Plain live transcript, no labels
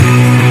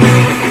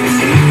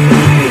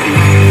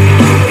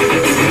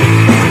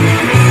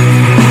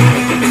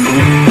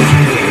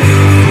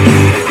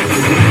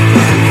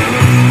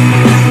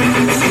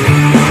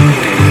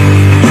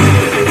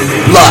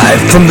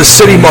from the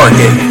city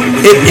market,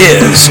 it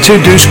is Two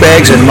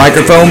Douchebags and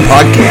Microphone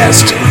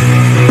Podcast.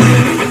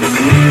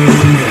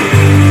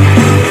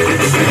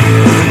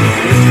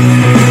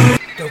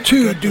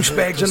 Two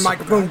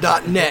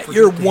douchebagsandmicrophone.net,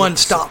 your one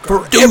stop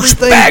for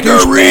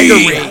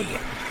douchebaggery.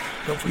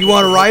 You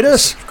want to write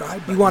us?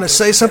 You want to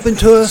say something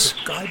to us?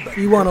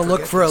 You want to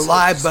look for a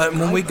live button.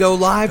 When we go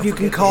live, you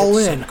can call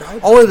in.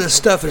 All of this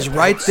stuff is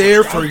right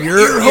there for your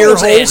ear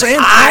holes and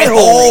eye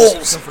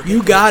holes.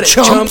 You got it,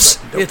 chumps.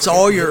 It's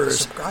all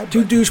yours.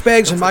 Two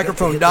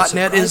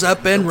douchebagsandmicrophone.net is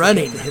up and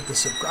running. Hit the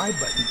subscribe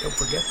button. Don't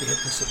forget to hit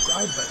the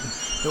subscribe button.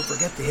 Don't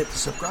forget to hit the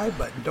subscribe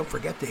button. Don't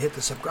forget to hit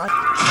the subscribe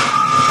button.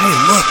 Hey,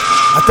 look.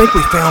 I think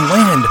we found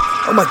land.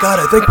 Oh, my God.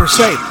 I think we're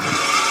safe.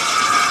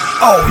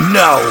 Oh,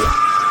 no.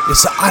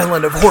 It's the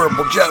island of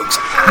horrible jokes.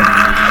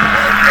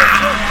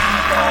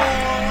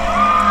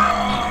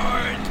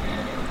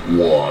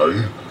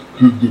 Why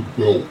did the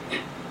belt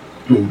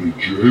go to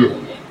jail?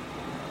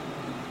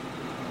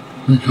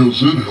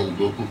 Because it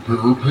held up a pair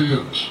of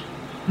pants.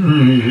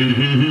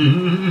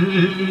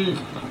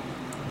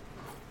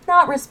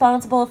 Not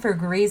responsible for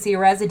greasy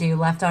residue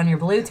left on your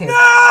Bluetooth.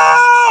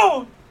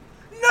 No!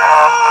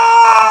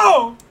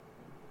 No!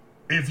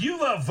 If you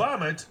love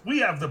vomit, we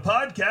have the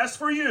podcast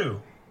for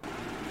you.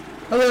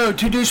 Hello,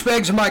 Two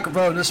Douchebags and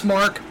Microphone. This is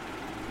Mark.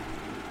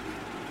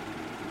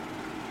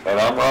 And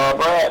I'm Rob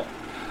Rads.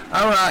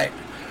 All right.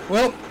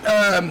 Well,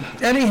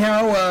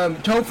 anyhow,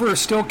 Topher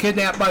is still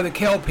kidnapped by the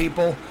Kel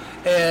people,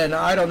 and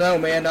I don't know,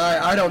 man.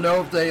 I don't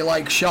know if they,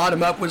 shot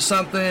him up with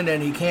something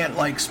and he can't,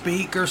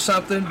 speak or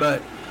something,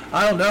 but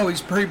I don't know. He's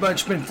pretty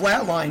much been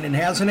flatlining,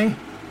 hasn't he?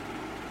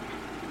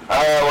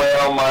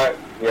 My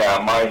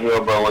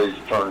hillbillies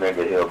turned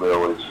into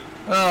hillbillies.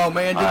 Oh,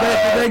 man.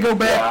 Did they go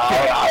back?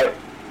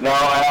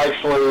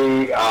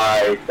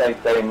 I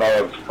think they may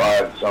have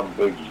spied some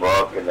big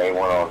buck and they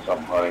went on some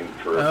hunting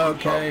trip or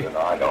something.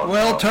 I don't know.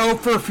 Well,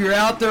 Topher, if you're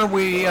out there,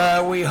 we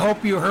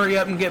hope you hurry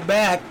up and get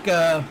back.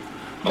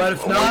 But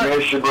if not... We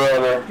miss you,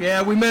 brother.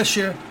 Yeah, we miss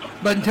you.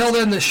 But until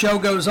then, the show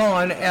goes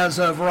on as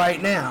of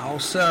right now.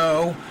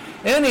 So,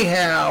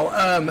 anyhow,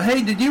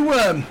 hey, did you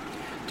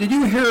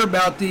hear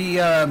about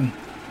the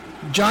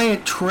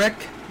giant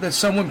trick that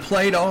someone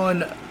played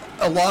on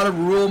a lot of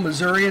rural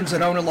Missourians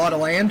that own a lot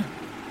of land?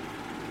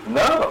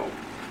 No.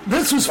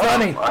 This was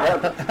funny.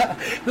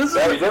 This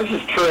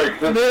is tricks.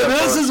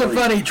 This is a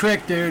funny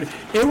trick, dude.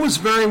 It was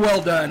very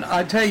well done.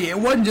 I tell you, it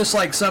wasn't just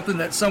something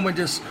that someone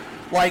just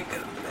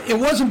it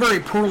wasn't very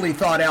poorly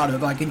thought out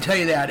of. I can tell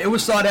you that. It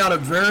was thought out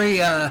of very.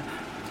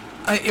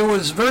 It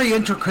was very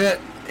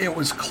intricate. It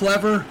was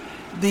clever.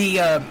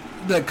 The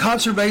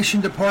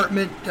conservation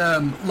department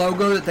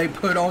logo that they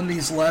put on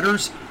these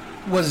letters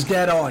was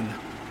dead on.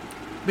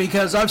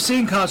 Because I've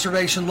seen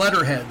conservation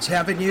letterheads,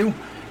 haven't you?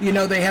 You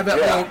know, they have that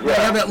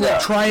little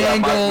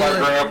triangle.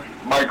 Yeah,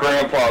 my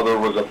grandfather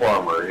was a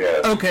farmer,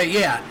 yes. Okay,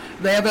 yeah.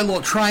 They have that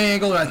little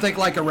triangle, and I think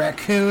a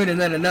raccoon, and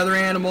then another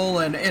animal,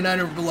 and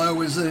under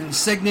below is the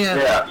insignia.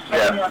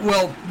 Yeah.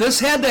 Well, this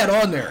had that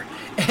on there.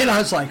 And I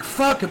was like,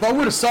 fuck, if I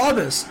would have saw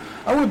this,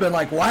 I would have been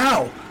like,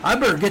 wow, I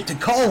better get to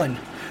calling.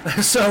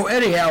 So,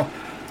 anyhow,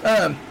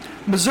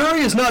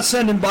 Missouri is not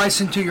sending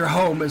bison to your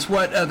home, is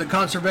what the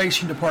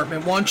Conservation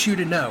Department wants you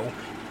to know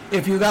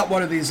if you got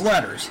one of these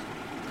letters.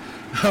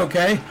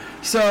 Okay,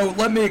 so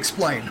let me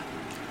explain.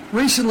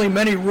 Recently,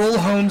 many rural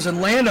homes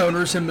and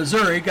landowners in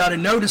Missouri got a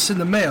notice in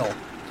the mail.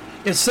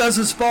 It says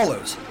as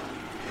follows: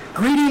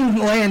 Greeting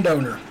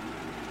landowner.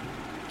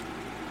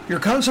 Your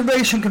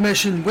Conservation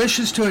Commission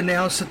wishes to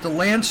announce that the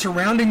land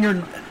surrounding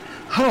your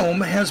home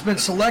has been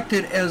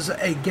selected as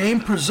a game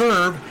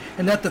preserve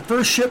and that the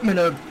first shipment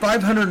of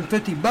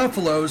 550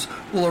 buffaloes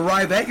will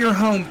arrive at your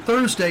home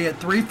Thursday at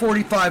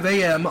 3:45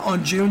 a.m.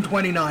 on June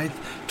 29th,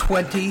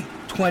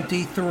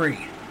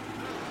 2023.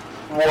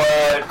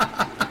 What?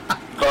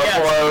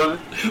 Buffaloes?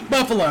 Yes.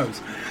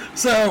 Buffaloes.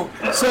 So,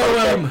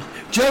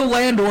 Joe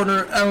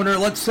landowner,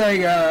 let's say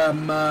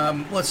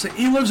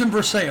he lives in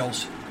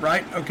Versailles,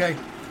 right? Okay.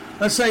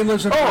 Let's say he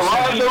lives in Versailles.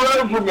 Right the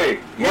road from me.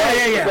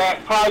 Yeah.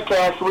 That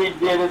podcast we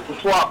did at the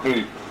swap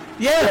meet.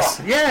 Yes.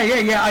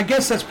 Yeah. I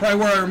guess that's probably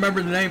where I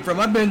remember the name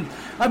from. I've been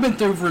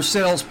through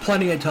Versailles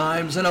plenty of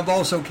times, and I've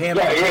also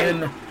camped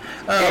in.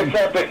 It's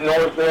up at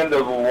north end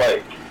of the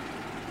lake.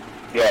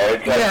 Yeah,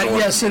 it's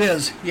yes, it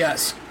is.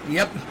 Yes.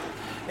 Yep.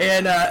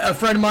 And a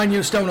friend of mine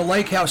used to own a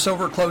lake house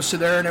over close to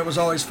there, and it was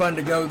always fun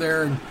to go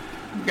there and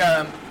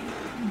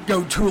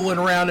go tooling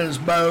around in his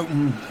boat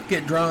and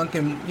get drunk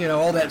and,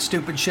 all that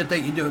stupid shit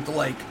that you do at the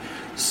lake.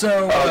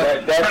 So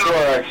that's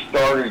where I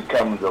started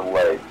coming to the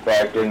lake,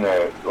 back in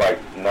the,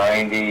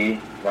 90,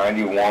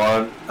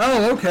 91.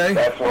 Oh, okay.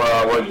 That's where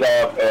I was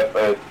up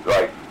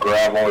at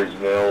Gravelly's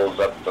Mills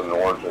up to the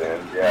north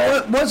end,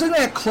 yeah. Wasn't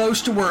that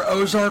close to where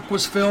Ozark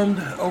was filmed,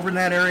 over in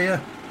that area?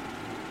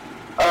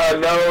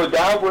 No,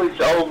 that was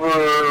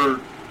over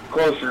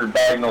closer to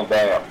Bagnell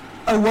Dam.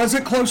 Oh, was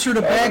it closer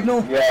to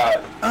Bagnell?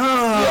 Yeah.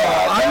 Oh,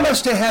 yeah, I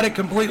must have had it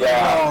completely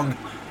wrong.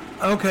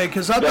 Okay,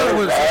 because I thought it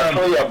was... There's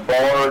actually a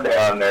bar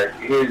down there.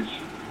 His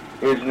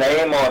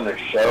name on the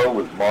show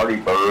was Marty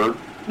Bird.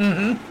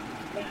 Mm-hmm.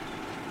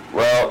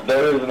 Well,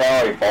 there is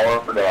now a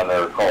bar down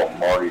there called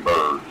Marty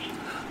Bird's.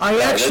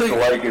 This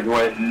lake has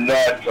went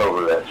nuts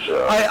over that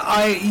show.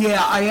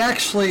 I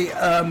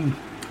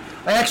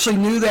actually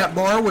knew that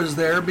bar was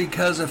there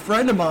because a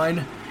friend of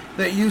mine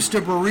that used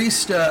to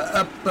barista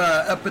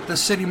up at the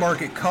City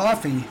Market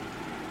Coffee,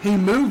 he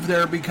moved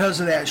there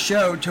because of that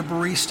show to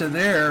barista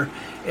there,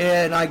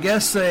 and I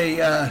guess they,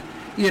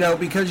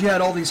 because you had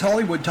all these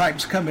Hollywood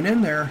types coming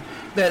in there,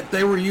 that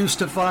they were used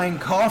to fine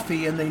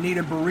coffee and they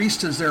needed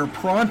baristas there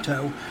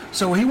pronto.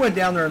 So he went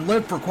down there and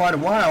lived for quite a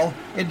while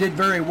and did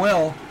very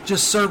well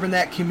just serving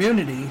that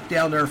community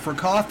down there for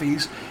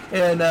coffees.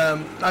 And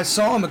I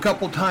saw him a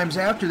couple times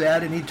after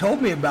that, and he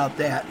told me about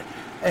that.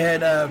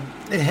 And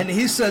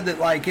he said that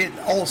like it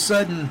all of a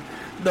sudden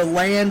the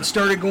land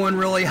started going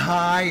really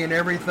high and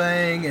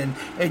everything,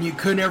 and you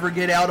couldn't ever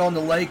get out on the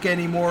lake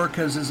anymore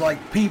because there's like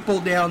people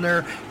down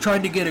there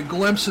trying to get a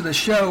glimpse of the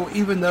show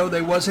even though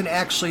they wasn't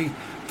actually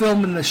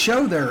filming the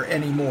show there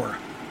anymore.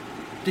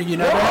 Did you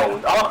know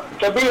that?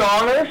 To be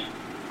honest,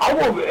 I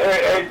will.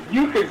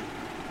 You could,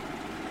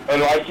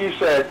 and like you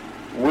said,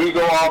 we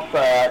go off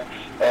facts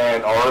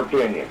and our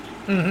opinions.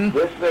 Mm-hmm.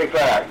 This is a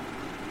fact.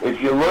 If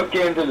you look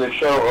into the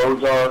show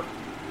Ozark,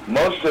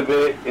 most of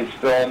it is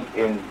filmed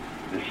in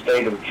the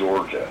state of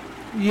Georgia.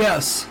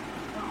 Yes.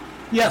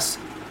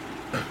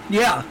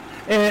 Yeah.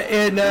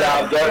 And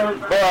but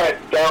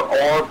there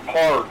are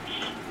parts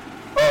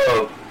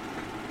of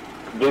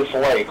this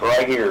lake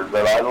right here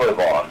that I live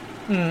on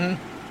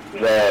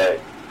that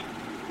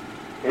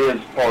is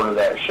part of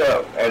that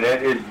show, and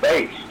it is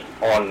based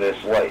on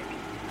this lake.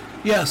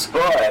 Yes.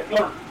 But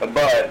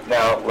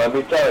now let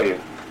me tell you,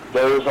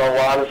 there's a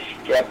lot of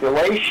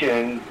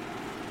speculation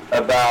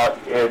about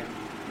if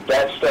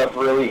that stuff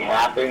really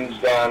happens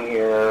down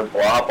here,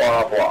 blah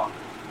blah blah.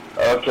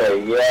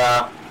 Okay,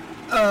 yeah.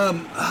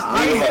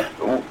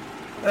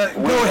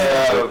 We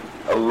have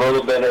a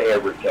little bit of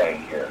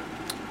everything here.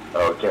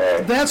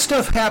 Okay. That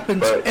stuff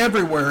happens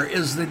everywhere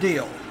is the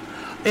deal.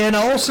 And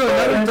also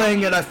another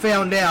thing that I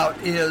found out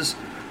is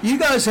you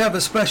guys have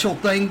a special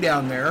thing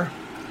down there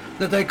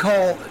that they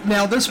call,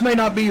 now this may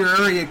not be your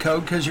area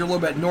code because you're a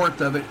little bit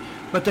north of it,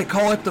 but they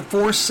call it the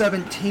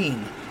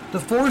 417. The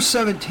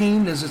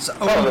 417 is its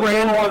own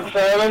brand.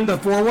 417? The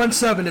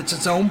 417, it's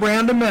its own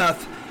brand of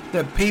meth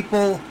that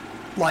people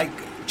like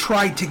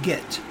try to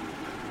get.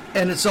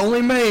 And it's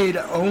only made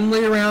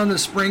around the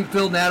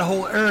Springfield and that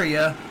whole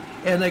area,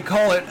 and they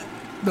call it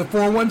the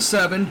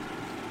 417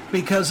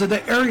 because of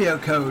the area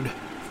code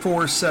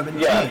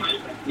 417.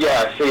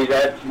 Yeah, see,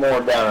 that's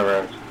more down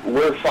around.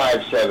 We're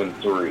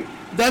 573.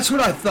 That's what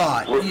I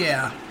thought,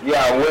 yeah.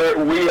 Yeah,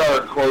 we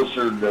are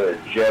closer to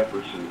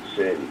Jefferson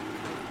City.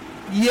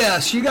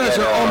 Yes, you guys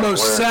are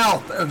almost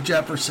south of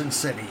Jefferson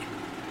City.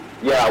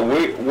 Yeah,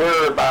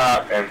 we're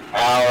about an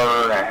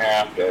hour and a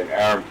half to an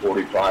hour and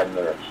 45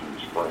 minutes from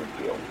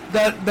Springfield.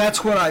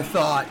 That's what I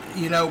thought,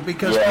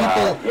 because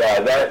people... Yeah,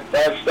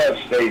 that stuff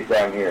stays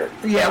down here.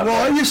 Yeah,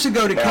 well, I used to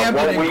go to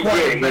camping in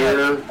quite a bit. What we get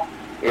here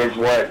is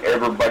what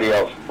everybody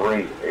else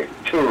brings,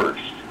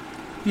 tourists.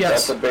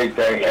 Yes. That's a big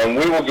thing, and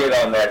we will get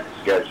on that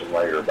discussion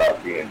later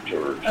about being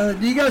tourists.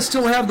 Do you guys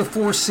still have the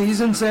Four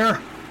Seasons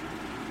there?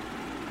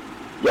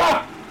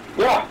 Yeah.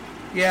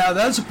 Yeah,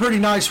 that's a pretty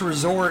nice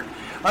resort.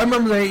 I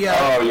remember they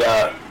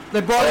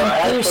brought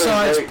in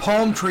full-size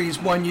palm trees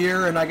one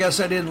year, and I guess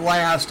that didn't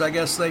last. I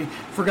guess they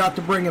forgot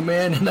to bring them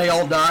in, and they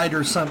all died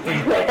or something.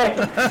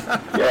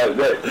 Yeah,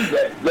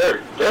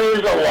 there's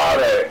a lot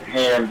of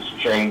hands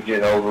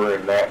changing over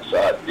in that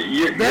side.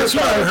 That's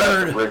what I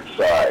heard. The rich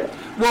side.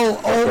 Well,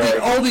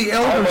 all the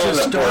elders have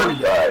started.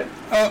 Side.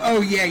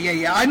 Oh,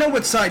 yeah. I know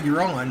what side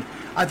you're on.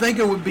 I think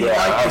it would be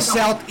like the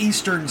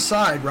southeastern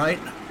side, right?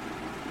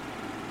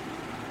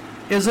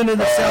 Isn't it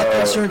the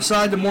southeastern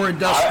side, the more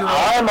industrial?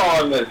 I'm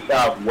on the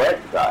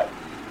southwest side.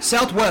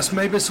 Southwest,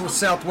 maybe it's the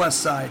southwest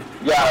side.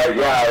 Yeah,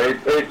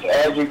 it's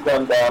as you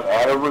come down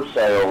out of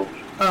Versailles.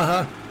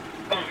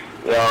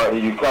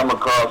 You come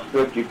across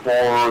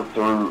 54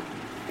 through,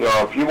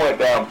 if you went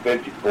down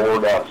 54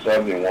 down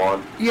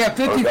 71. Yeah,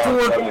 54.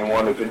 Down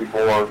 71 to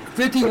 54.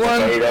 51.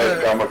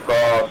 Nevada, come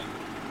across.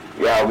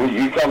 Yeah,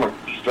 you come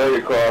straight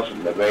across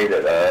from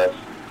Nevada to us.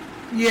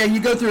 Yeah, you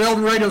go through El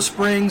Dorado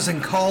Springs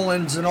and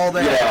Collins and all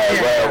that.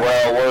 Yeah.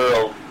 Well, we're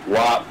a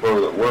lot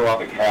further. We're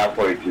like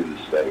halfway through the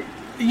state.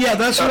 Yeah,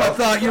 that's what I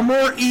thought. You're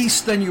more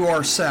east than you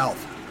are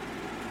south.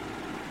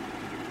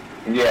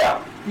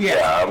 Yeah.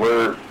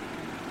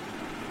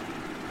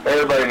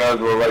 Everybody knows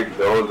where Lake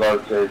the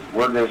Ozarks is.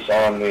 We're just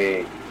on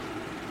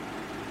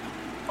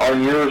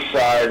your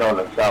side on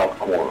the south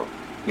corner.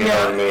 You know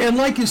what I mean? And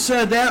like you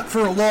said, that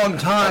for a long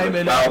time. On the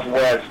and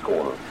southwest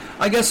corner.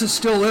 I guess it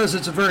still is.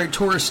 It's a very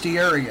touristy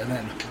area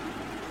then.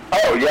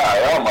 Oh,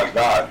 yeah. Oh, my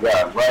God.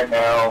 Yeah. Right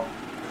now,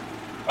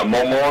 a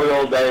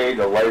Memorial Day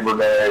to Labor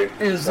Day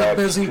is a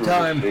busy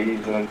time.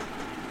 Season.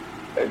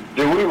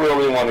 Do we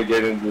really want to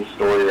get into this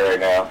story right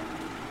now?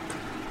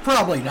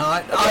 Probably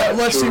not.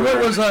 Let's see. What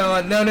was I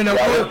on? No. Yeah,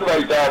 let's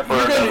make that for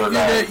another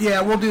night.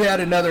 Yeah, we'll do that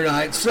another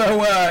night.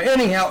 So,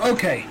 anyhow,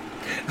 okay.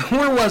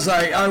 Where was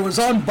I? I was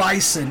on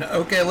bison.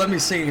 Okay, let me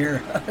see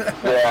here.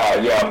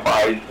 Yeah,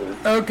 bison.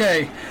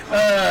 Okay,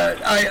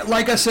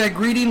 like I said,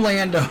 greetings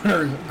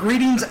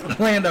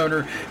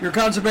landowner. Your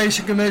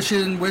Conservation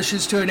Commission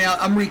wishes to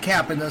announce, I'm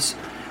recapping this,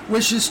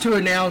 wishes to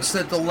announce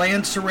that the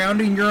land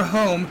surrounding your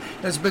home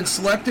has been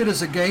selected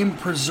as a game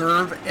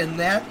preserve, and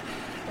that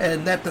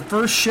the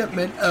first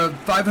shipment of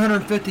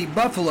 550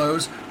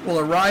 buffaloes will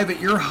arrive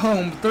at your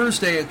home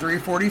Thursday at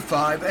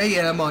 3:45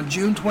 a.m. on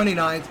June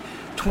 29th,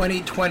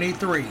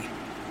 2023.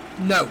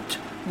 Note,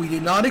 we do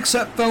not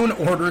accept phone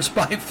orders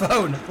by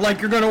phone. Like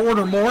you're going to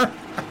order more?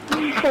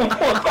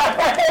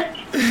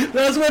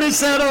 That's what it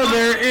said on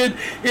there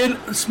in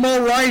small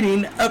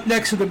writing up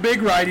next to the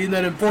big writing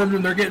that informed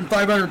them they're getting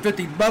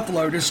 550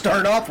 buffalo to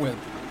start off with.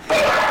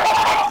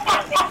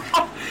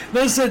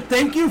 They said,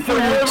 thank you for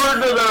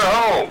Delivered to their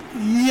home.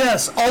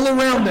 Yes, all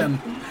around them.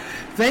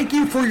 Thank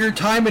you for your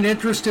time and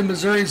interest in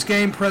Missouri's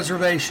game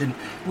preservation.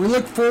 We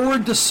look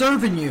forward to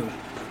serving you.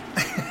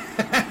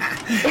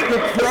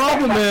 The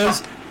problem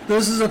is,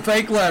 this is a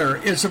fake letter.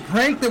 It's a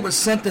prank that was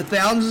sent to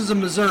thousands of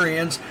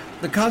Missourians.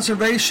 The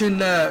conservation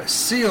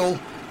seal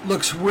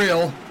looks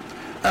real.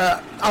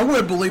 I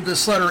would believe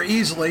this letter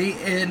easily,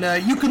 and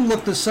you can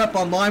look this up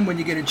online when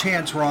you get a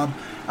chance, Rob.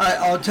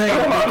 I'll tell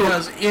you,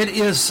 because it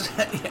is,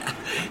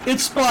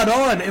 it's spot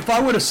on. If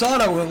I would have saw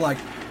it, I would have like,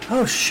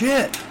 oh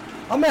shit,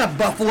 I'm gonna have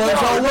buffaloes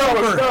all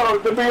over. No,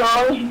 to be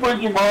honest with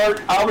you,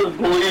 Mark, I was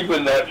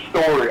believing that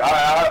story.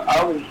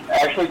 I was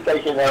actually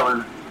thinking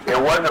it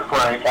wasn't a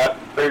prank. I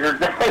figured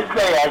that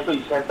they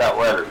actually sent that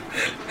letter.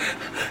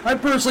 I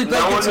personally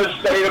think no, in the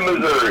state of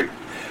Missouri.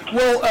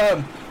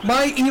 Well,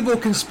 my evil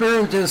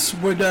conspirators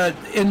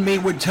in me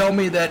would tell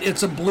me that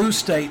it's a blue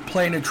state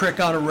playing a trick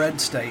on a red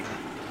state.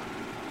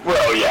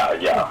 Well,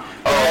 yeah.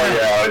 Oh,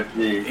 yeah.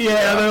 Geez.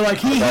 Yeah, they're like,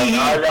 he.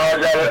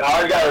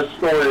 I got a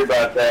story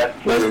about that,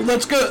 too.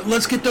 Let's go.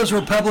 Let's get those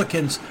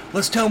Republicans.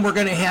 Let's tell them we're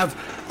going to have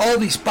all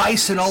these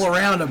bison all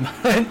around them.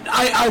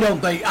 I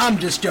don't think, I'm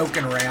just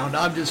joking around.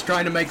 I'm just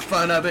trying to make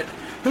fun of it.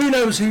 Who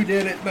knows who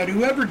did it, but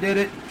whoever did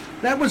it,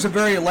 that was a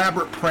very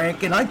elaborate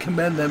prank, and I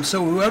commend them.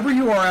 So whoever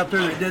you are out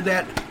there that did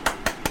that,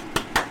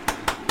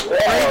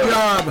 great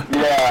job.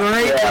 Yeah.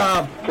 Great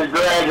job.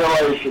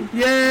 Congratulations.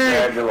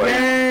 Yay.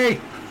 Congratulations. Yay.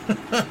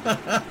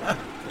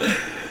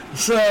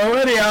 So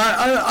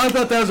anyhow, I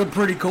thought that was a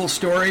pretty cool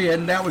story,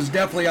 and that was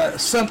definitely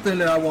something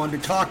that I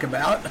wanted to talk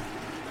about.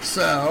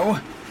 So,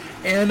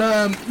 and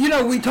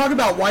we talk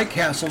about White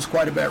Castles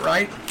quite a bit,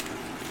 right?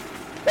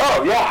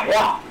 Oh,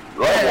 yeah.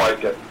 Love White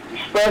Castle.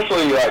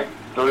 Especially like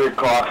 3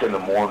 o'clock in the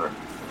morning.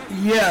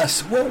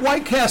 Yes. Well,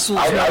 White Castles.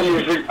 The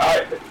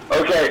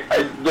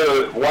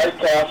White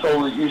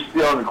Castle that used to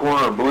be on the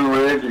corner of Blue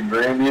Ridge and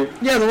Grandview.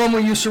 Yeah, the one we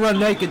used to run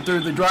naked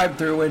through the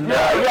drive-through, and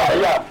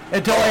yeah.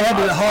 Until I had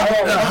to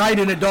hide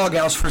in a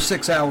doghouse for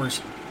 6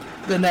 hours.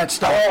 Then that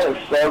stopped. I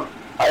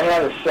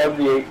had a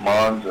 78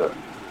 Monza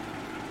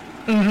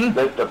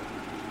that the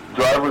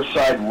driver's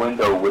side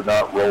window would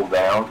not roll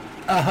down.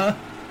 Uh-huh.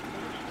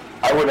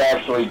 I would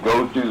actually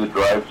go through the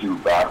drive-through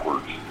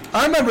backwards.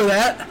 I remember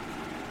that.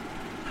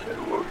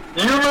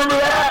 You remember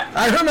that?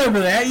 I remember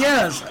that,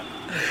 yes.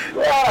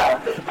 Yeah.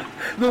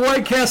 The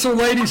White Castle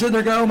ladies in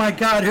there go, oh my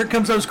God, here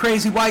comes those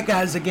crazy white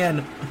guys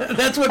again.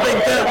 That's what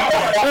they said.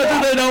 That's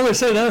what they'd always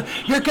say.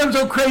 Here comes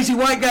those crazy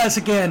white guys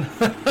again.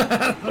 Well,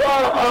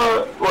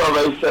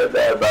 they said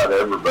that about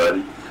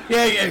everybody.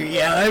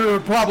 Yeah. They were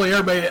probably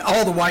everybody.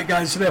 All the white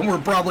guys to them were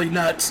probably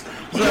nuts.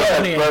 So,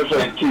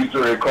 especially at 2,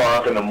 3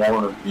 o'clock in the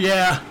morning.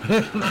 Yeah.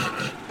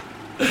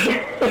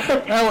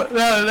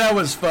 that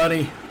was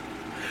funny.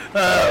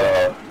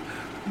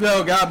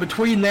 Oh God!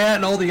 Between that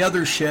and all the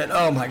other shit,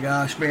 oh my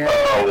gosh, man!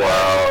 Oh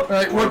wow!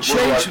 We're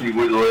lucky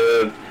we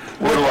live.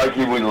 We're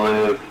lucky we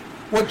live.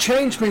 What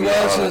changed me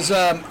was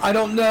I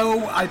don't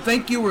know. I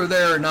think you were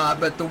there or not,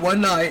 but the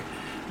one night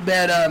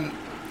that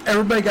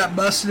everybody got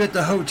busted at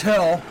the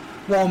hotel,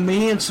 while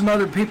me and some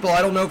other people,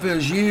 I don't know if it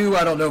was you,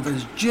 I don't know if it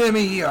was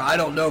Jimmy, or I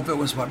don't know if it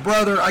was my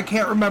brother. I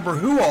can't remember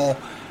who all,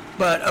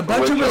 but a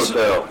bunch of us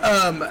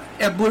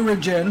at Blue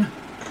Ridge Inn,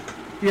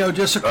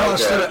 just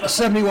across the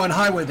 71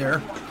 highway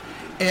there.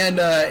 And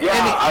are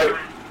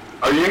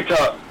you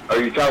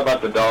talking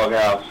about the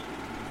doghouse?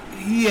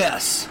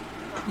 Yes.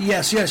 Okay.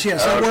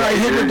 Where I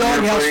hid the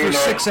doghouse for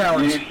 6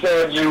 hours. You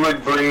said you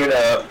would bring it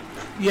up.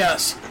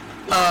 Yes.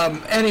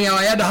 Anyhow,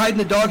 I had to hide in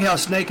the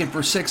doghouse naked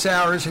for 6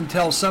 hours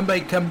until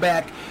somebody come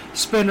back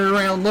spinning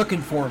around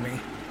looking for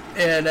me.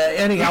 And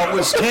anyhow, it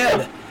was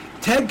Ted.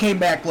 Ted came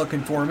back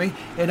looking for me,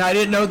 and I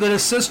didn't know that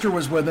his sister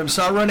was with him,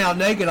 so I run out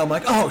naked. I'm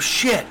like, oh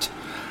shit.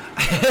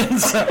 And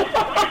so,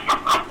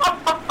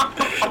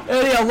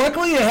 anyhow,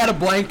 luckily I had a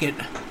blanket.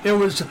 It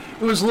was a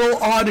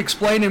little odd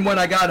explaining when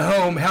I got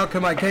home how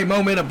come I came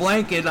home in a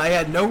blanket and I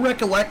had no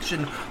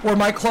recollection where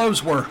my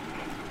clothes were.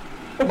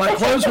 My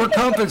clothes were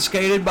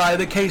confiscated by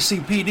the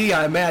KCPD,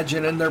 I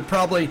imagine, and they've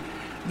probably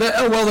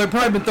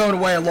been thrown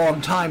away a long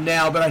time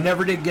now, but I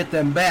never did get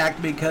them back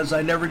because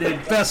I never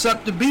did fess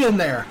up to being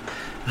there.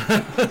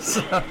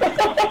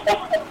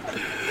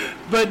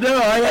 But no,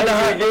 I had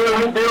And they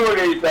didn't do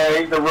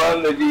anything to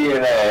run the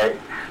DNA.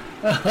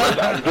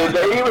 Did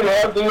they even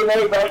have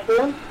DNA back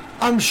then?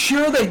 I'm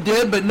sure they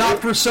did, but not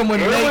for someone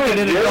naked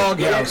in a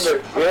doghouse.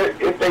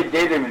 If they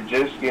did, it was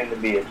just going to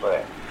be a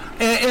thing.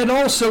 And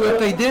also, if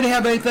they did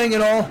have anything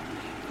at all,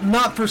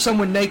 not for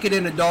someone naked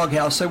in a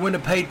doghouse. They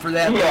wouldn't have paid for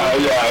that.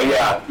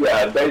 Yeah.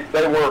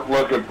 They weren't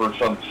looking for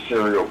some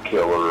serial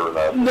killer or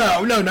nothing.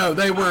 No.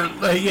 They were,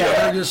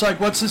 they're just like,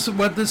 what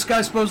this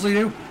guy supposedly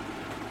do?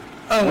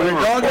 Oh, we in a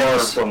were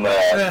doghouse? far from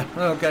that.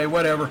 Okay,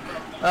 whatever.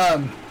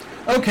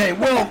 Okay,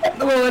 well,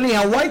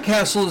 anyhow, White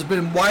Castle has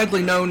been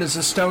widely known as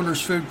a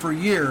stoner's food for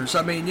years.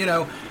 I mean,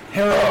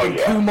 Harold and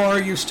Kumar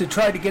used to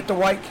try to get the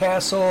White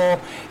Castle.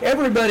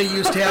 Everybody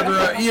used to have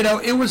their,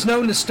 it was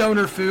known as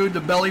stoner food, the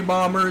belly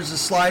bombers, the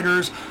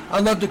sliders. I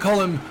love to call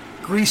them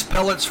grease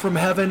pellets from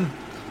heaven,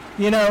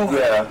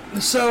 Yeah.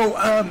 So,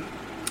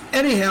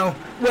 anyhow,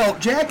 well,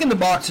 Jack in the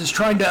Box is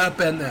trying to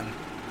upend them.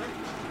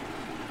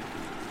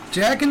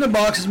 Jack in the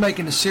Box is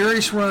making a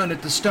serious run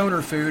at the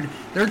stoner food.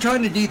 They're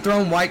trying to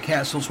dethrone White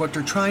Castle is what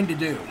they're trying to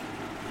do.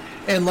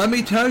 And let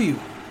me tell you,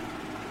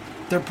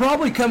 they're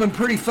probably coming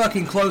pretty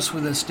fucking close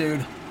with this,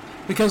 dude.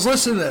 Because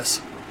listen to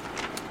this.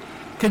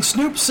 Can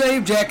Snoop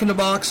save Jack in the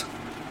Box?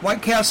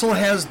 White Castle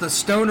has the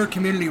stoner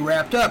community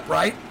wrapped up,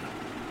 right?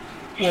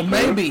 Well,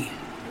 maybe.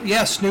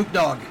 Yeah, Snoop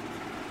Dogg.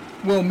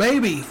 Well,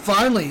 maybe,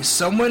 finally,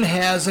 someone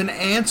has an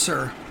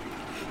answer.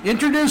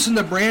 Introducing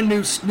the brand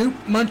new Snoop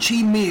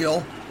Munchie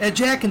meal at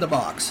Jack in the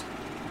Box.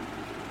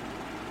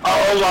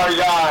 Oh my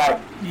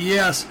God.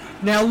 Yes.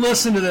 Now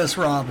listen to this,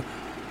 Rob.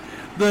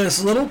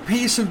 This little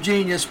piece of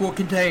genius will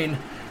contain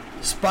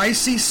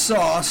spicy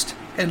sauced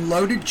and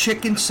loaded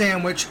chicken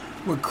sandwich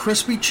with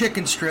crispy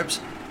chicken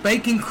strips,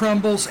 bacon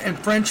crumbles, and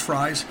french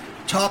fries,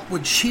 topped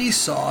with cheese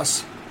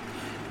sauce,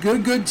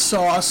 good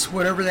sauce,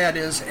 whatever that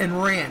is,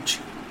 and ranch.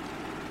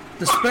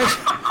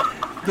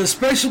 The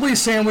specialty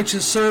sandwich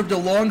is served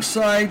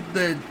alongside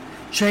the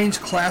chain's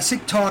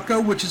classic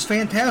taco, which is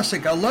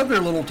fantastic. I love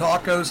their little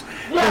tacos.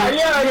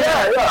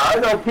 Yeah. I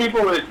know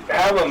people that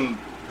have them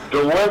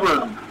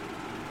delivered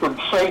from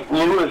St.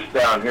 Louis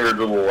down here to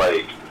the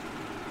lake.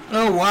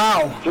 Oh,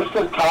 wow. Just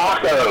the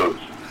tacos.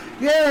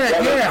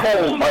 Yeah.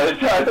 Cold by the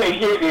time they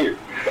get here.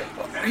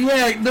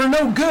 Yeah, they're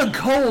no good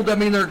cold. I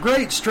mean, they're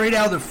great straight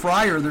out of the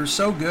fryer. They're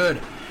so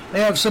good. They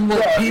have some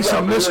little piece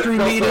of mystery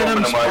meat in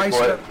them, spiced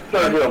up.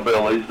 They're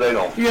hillbillies. They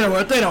don't. You know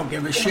what? They don't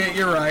give a shit.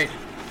 You're right.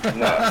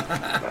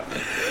 No.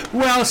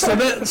 Well, so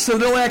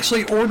they'll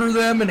actually order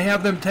them and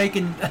have them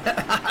taken.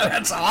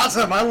 That's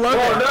awesome. I love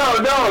it.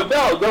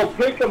 No. They'll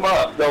pick them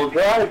up. They'll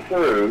drive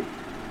through.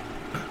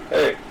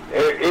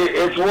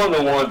 It's one of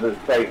the ones in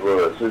St.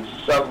 Louis.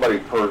 It's somebody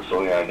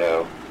personally I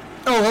know.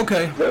 Oh,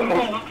 okay.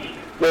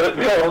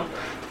 They'll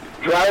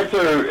drive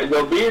through.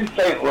 They'll be in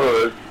St.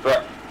 Louis,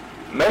 but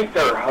make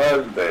their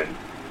husband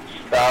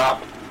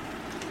stop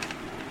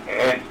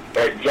and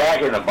at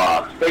Jack in the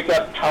Box, pick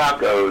up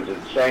tacos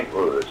in St.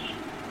 Louis,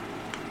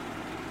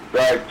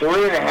 drive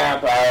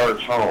 3.5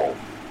 hours home,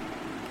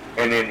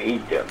 and then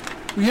eat them.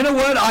 You know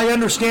what? I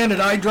understand it.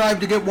 I drive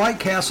to get White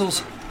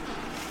Castles.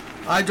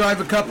 I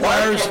drive a couple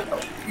hours.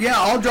 Yeah,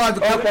 I'll drive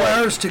a couple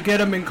hours to get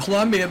them in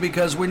Columbia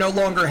because we no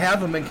longer have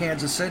them in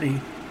Kansas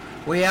City.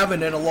 We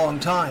haven't in a long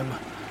time.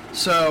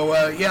 So,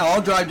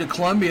 I'll drive to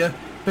Columbia,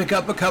 pick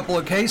up a couple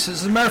of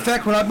cases. As a matter of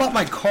fact, when I bought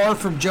my car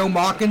from Joe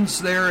Mawkins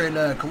there in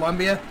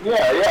Columbia,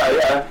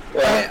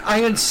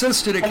 I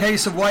insisted a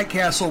case of White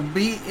Castle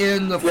be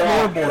in the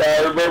floorboard.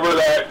 I remember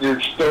that in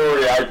your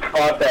story. I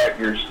caught that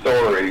in your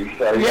story.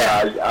 So,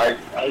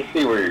 I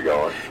see where you're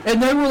going.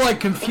 And they were, like,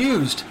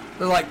 confused.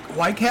 They're like,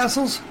 White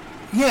Castles?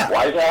 Yeah.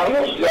 White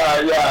Castles?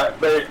 Yeah.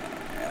 But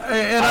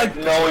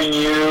knowing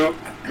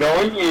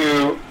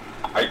you,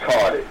 I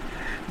caught it.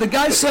 The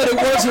guy said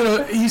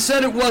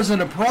it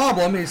wasn't a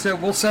problem. He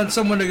said, we'll send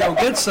someone to go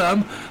get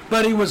some,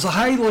 but he was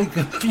highly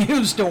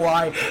confused to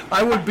why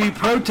I would be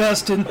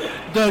protesting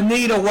the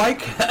need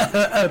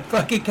a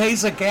fucking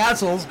case of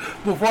Castles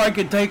before I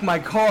could take my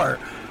car.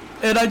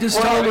 And I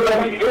just told him...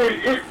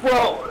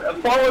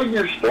 following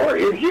your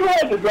story, if you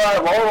had to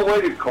drive all the way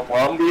to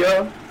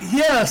Columbia...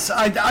 Yes,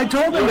 I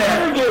told him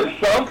that. You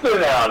get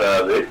something out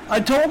of it.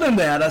 I told him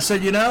that. I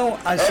said, And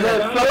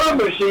the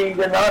soda machine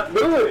cannot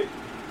do it.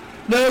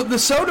 No, the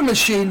soda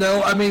machine,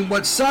 though, I mean,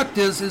 what sucked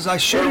is I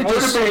should have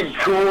just... It would have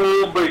been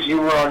cool, but you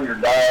were on your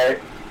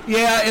diet.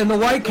 Yeah, and the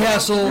White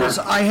Castles,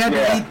 I had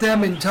to eat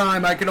them in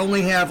time. I could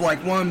only have,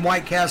 like, one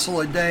White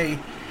Castle a day.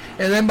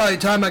 And then by the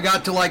time I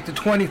got to, like, the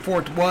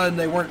 24th one,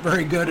 they weren't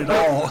very good at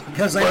all.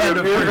 Because I had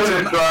to... If you're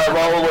going to drive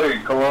all the way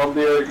to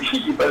Columbia,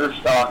 you better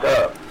stock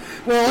up.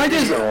 Well, I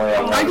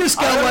just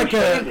got like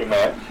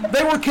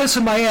they were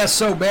kissing my ass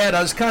so bad,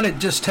 I was kind of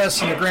just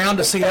testing the ground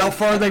to see how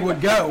far they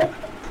would go.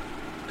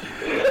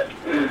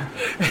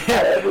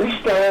 I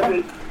understand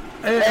it.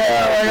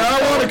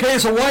 I want a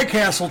case of White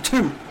Castle,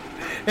 too.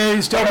 And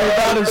he's telling me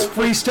about his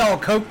freestyle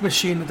Coke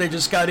machine that they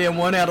just got in,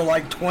 one out of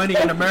like 20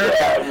 in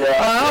America.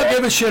 I don't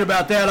give a shit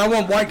about that. I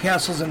want White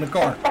Castles in the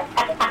car.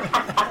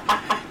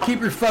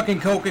 keep your fucking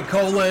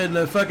Coca-Cola and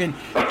the fucking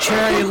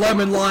cherry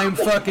lemon lime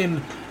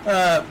fucking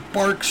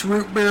Barks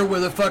root beer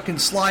with a fucking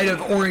slide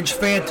of orange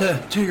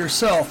Fanta to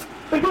yourself.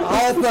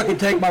 I'll fucking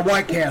take my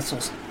White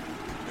Castles.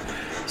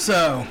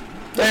 So,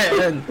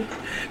 and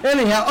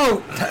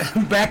anyhow,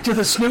 back to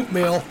the Snoop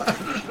meal.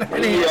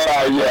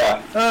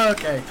 Yeah.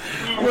 Okay,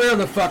 where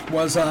the fuck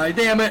was I?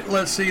 Damn it,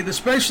 let's see. The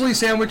specialty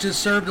sandwich is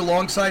served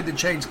alongside the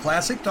chain's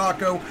classic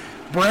taco,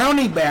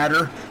 brownie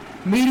batter,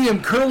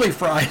 medium curly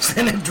fries,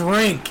 and a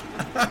drink.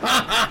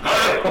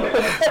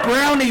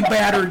 Brownie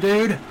batter,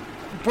 dude.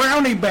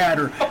 Brownie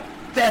batter.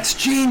 That's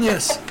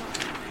genius.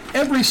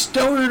 Every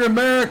stoner in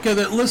America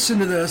that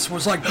listened to this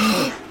was like,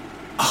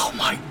 oh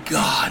my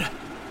God.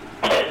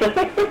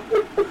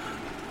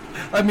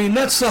 I mean,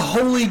 that's the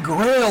holy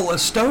grail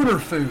of stoner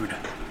food.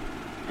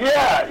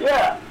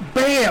 Yeah.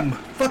 Bam!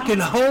 Fucking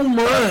home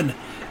run.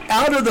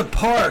 Out of the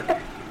park.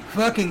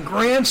 Fucking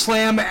grand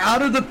slam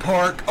out of the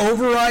park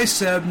over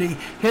I-70.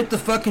 Hit the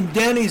fucking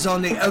Denny's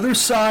on the other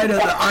side of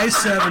the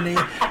I-70.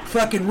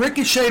 Fucking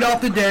ricocheted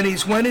off the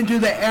Denny's, went into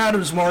the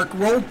Adams Mark,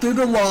 rolled through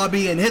the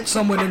lobby, and hit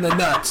someone in the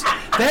nuts.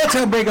 That's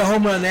how big a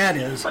home run that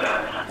is.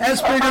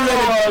 That's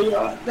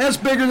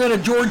bigger than a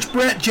George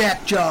Brett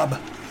jack job.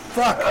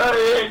 Fuck.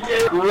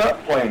 I grew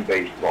up playing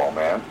baseball,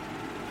 man.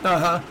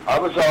 Uh-huh. I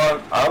was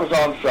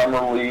on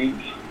summer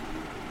leagues.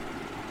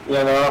 You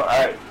know,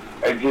 I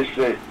just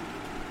that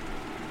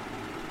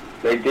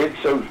they did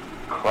so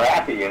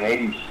crappy in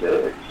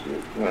 '86.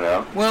 You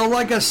know. Well,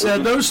 like I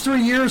said, those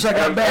 3 years I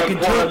got back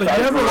into it, but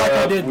never like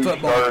I did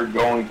football. We started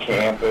going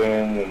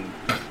camping, and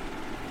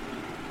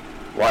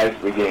life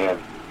began.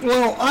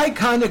 Well, I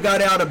kind of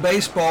got out of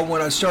baseball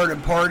when I started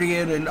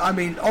partying, and I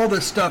mean, all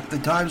this stuff, the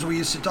times we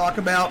used to talk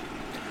about.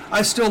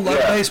 I still love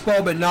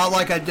baseball, but not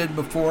like I did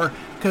before,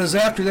 because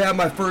after that,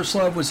 my first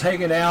love was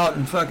hanging out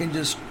and fucking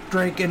just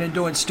drinking and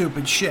doing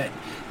stupid shit.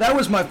 That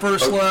was my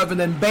first love, and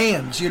then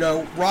bands, you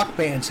know, rock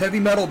bands,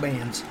 heavy metal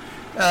bands,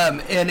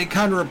 and it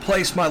kind of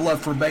replaced my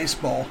love for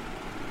baseball.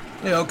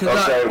 You know, because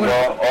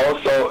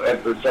also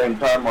at the same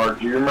time, Mark,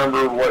 do you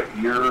remember what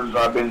years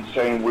I've been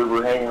saying we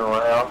were hanging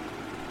around?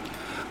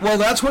 Well,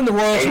 that's when the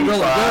Royals were really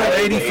good.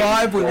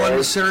 85, we won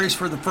the series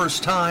for the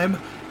first time.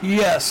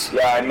 Yes.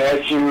 Yeah, I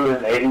met you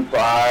in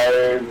 '85,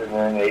 and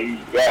then '80.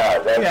 Yeah,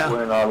 that's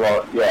when I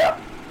lost. Yeah.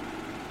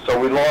 So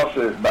we lost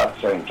it about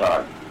the same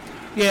time.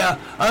 Yeah,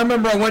 I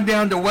remember I went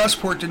down to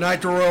Westport the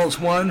night the Royals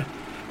won,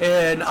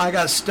 and I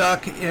got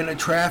stuck in a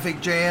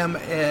traffic jam,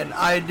 and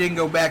I didn't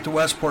go back to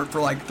Westport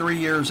for like 3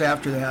 years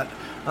after that.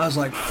 I was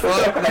like,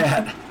 fuck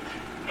that.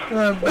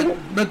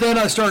 But then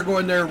I started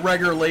going there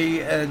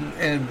regularly,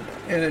 and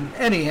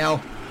anyhow,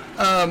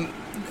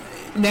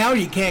 now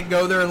you can't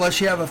go there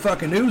unless you have a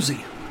fucking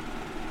Uzi.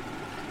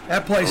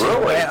 That place is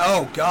bad.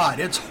 Oh, God,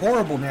 it's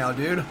horrible now,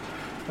 dude.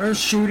 There's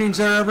shootings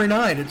there every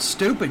night. It's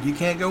stupid. You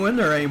can't go in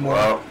there anymore.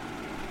 Well,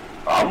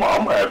 I'm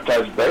going to have to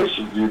touch base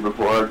with you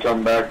before I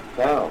come back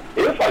to town.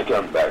 If I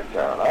come back to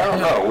town. I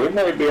don't know. We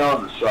may be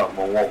on to something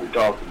on what we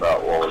talked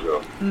about a while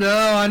ago.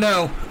 No, I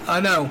know.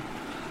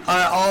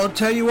 I'll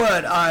tell you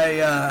what.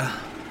 I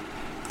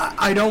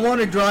don't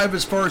want to drive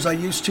as far as I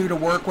used to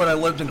work when I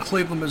lived in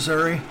Cleveland,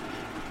 Missouri.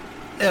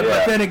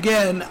 But then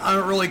again, I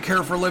don't really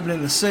care for living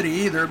in the city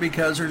either,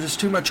 because there's just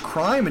too much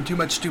crime and too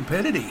much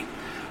stupidity.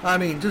 I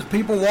mean, just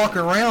people walking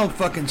around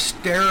fucking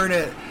staring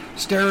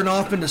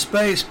off into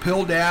space,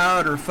 pilled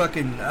out, or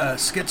fucking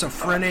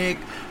schizophrenic,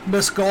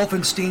 Miss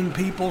Golfenstein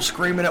people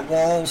screaming at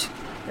walls.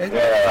 It's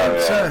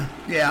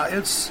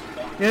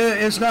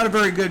not a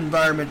very good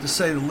environment, to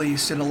say the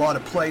least, in a lot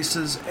of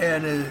places,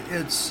 and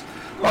it's.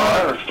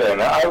 I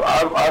understand.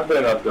 I've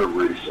been up there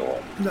recently.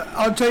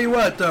 I'll tell you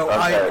what, though,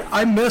 okay.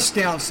 I miss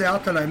down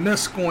south, and I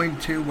miss going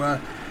to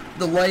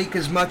the lake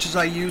as much as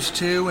I used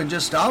to, and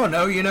just, I don't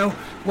know, you know,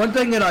 one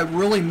thing that I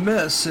really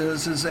miss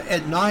is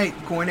at night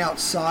going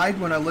outside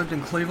when I lived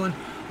in Cleveland,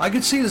 I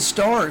could see the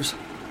stars.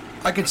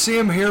 I could see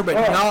them here, but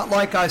not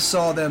like I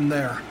saw them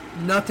there.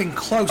 Nothing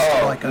close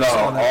to like I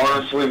saw them.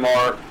 Honestly,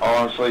 Mark,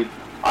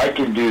 I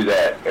can do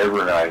that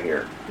every night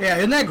here. Yeah,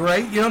 isn't that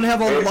great? You don't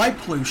have all the light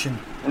pollution.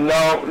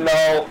 No,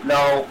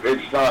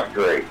 it's not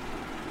great.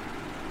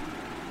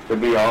 To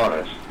be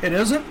honest. It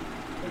isn't?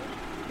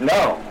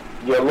 No.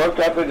 You look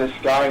up in the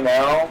sky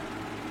now,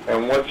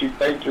 and what you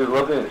think you're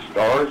looking at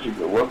stars, you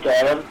can look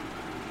at them,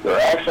 they're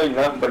actually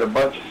nothing but a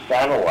bunch of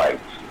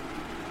satellites.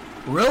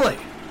 Really?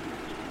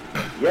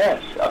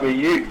 Yes. I mean,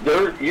 you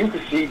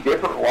can see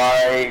different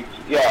lights.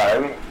 Yeah, I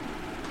mean,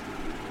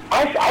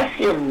 I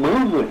see them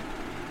moving.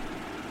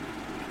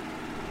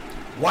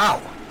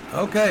 Wow.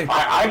 Okay.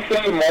 I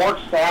see more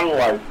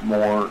satellites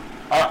more.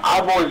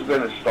 I've always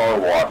been a star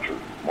watcher,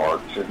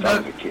 Mark, since I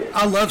was a kid.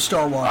 I love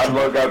star watching. I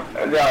look up.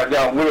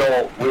 Yeah,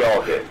 we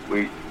all did.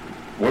 We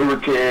were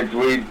kids.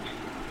 We'd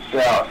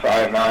sit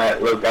outside at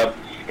night, look up at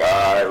the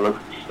sky, look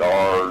at the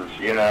stars.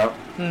 You know.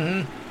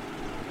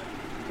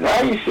 Mm-hmm.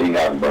 Now you see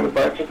nothing but a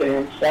bunch of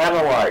damn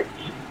satellites.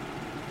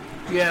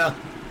 Yeah.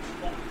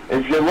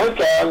 If you look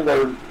at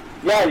them,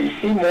 you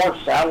see more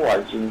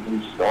satellites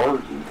than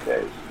stars these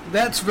days.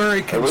 That's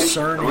very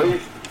concerning.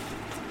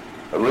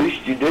 At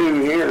least you do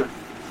here.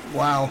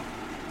 Wow.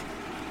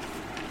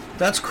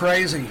 That's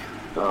crazy.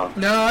 So,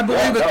 No, I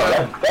believe it,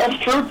 though. That's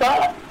true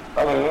fact.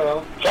 I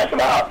mean, check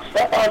it out.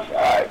 Step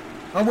outside.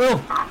 I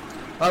will.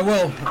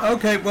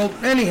 Okay, well,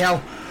 anyhow,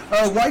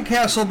 White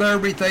Castle better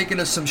be thinking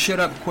of some shit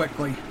up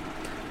quickly.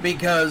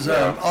 Because,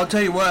 I'll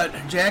tell you what,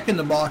 Jack in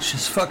the Box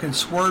just fucking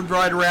swerved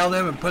right around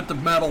them and put the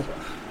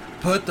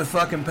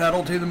fucking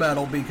pedal to the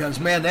metal. Because,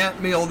 man,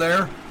 that meal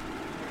there,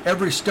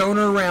 every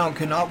stoner around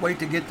cannot wait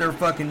to get their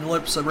fucking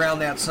lips around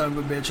that son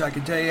of a bitch. I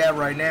can tell you that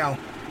right now.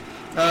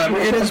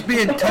 It is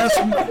being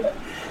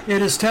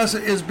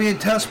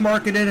test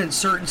marketed in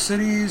certain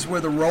cities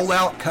with a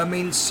rollout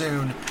coming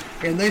soon.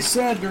 And they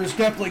said there's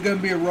definitely going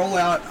to be a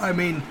rollout. I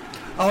mean,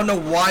 I don't know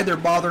why they're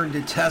bothering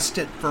to test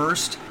it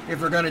first if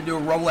they're going to do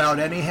a rollout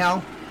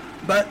anyhow.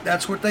 But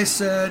that's what they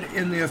said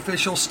in the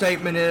official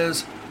statement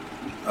is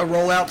a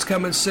rollout's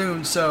coming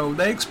soon. So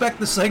they expect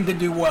this thing to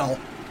do well.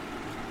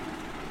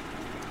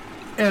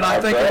 And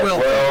I think it will.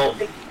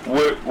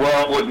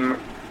 Well,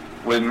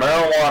 with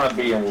marijuana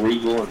being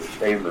legal in the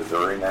state of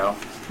Missouri now,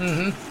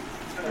 it's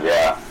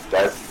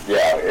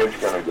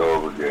going to go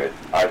over good.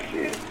 I see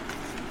it.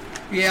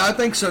 Yeah, I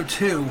think so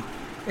too.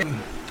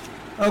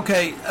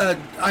 Okay,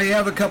 I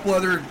have a couple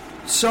other.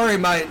 Sorry,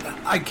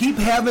 I keep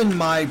having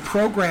my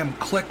program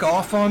click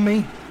off on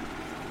me,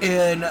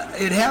 and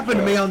it happened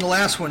to me on the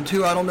last one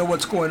too. I don't know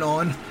what's going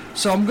on,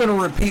 so I'm going to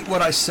repeat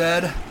what I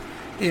said.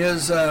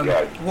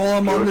 While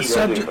I'm on the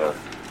subject.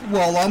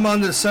 Well, I'm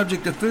on the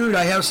subject of food.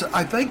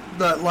 I think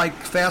that like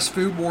fast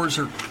food wars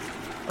are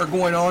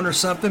going on or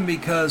something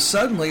because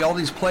suddenly all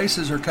these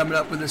places are coming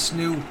up with this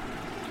new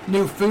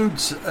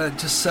foods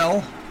to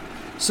sell.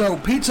 So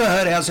Pizza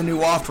Hut has a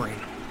new offering.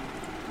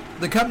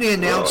 The company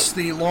announced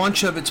the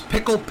launch of its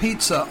Pickle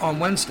Pizza on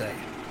Wednesday,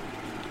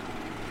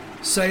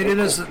 saying it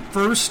is the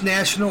first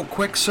national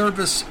quick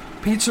service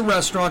pizza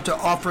restaurant to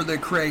offer the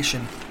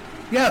creation.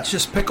 Yeah, it's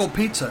just Pickle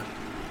Pizza,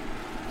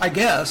 I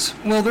guess.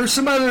 Well, there's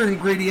some other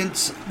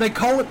ingredients. They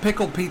call it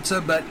Pickle Pizza,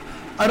 but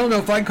I don't know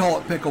if I call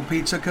it Pickle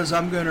Pizza because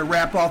I'm going to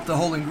wrap off the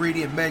whole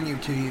ingredient menu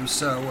to you.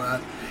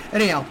 So,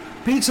 anyhow,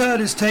 Pizza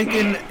Hut is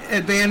taking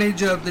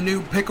advantage of the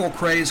new pickle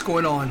craze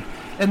going on.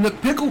 And the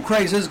pickle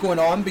craze is going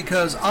on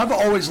because I've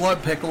always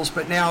loved pickles,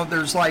 but now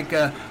there's like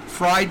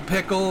fried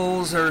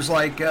pickles. There's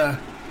like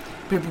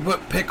people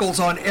put pickles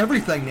on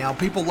everything now.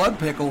 People love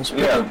pickles.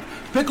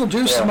 Pickle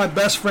juice is my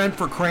best friend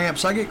for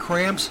cramps. I get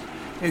cramps.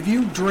 If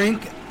you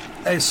drink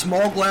a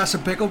small glass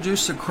of pickle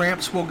juice, the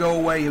cramps will go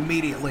away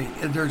immediately.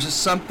 And there's just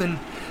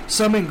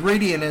some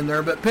ingredient in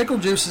there. But pickle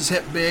juice is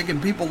hit big,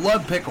 and people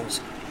love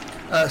pickles.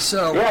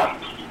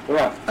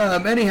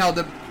 Anyhow,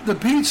 the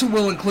pizza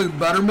will include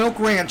buttermilk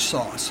ranch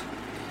sauce,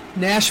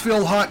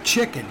 Nashville hot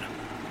chicken,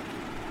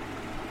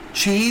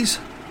 cheese,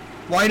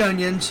 white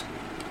onions,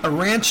 a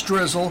ranch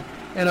drizzle,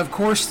 and of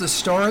course the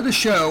star of the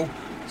show,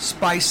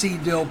 spicy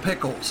dill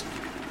pickles.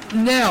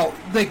 Now,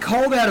 they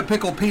call that a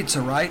pickle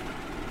pizza, right?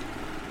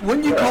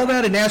 Wouldn't you call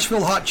that a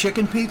Nashville hot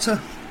chicken pizza?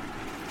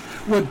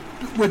 With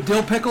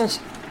dill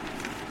pickles?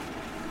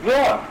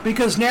 Yeah.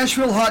 Because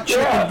Nashville hot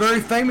chicken very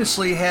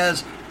famously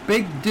has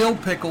big dill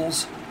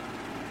pickles,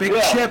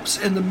 big chips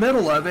in the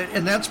middle of it,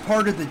 and that's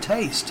part of the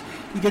taste.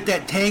 You get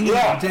that tangy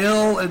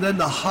dill and then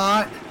the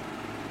hot.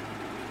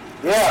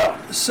 Yeah,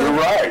 so,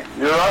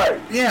 you're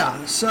right.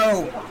 Yeah,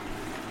 so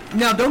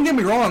now don't get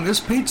me wrong, this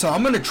pizza,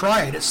 I'm going to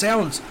try it. It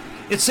sounds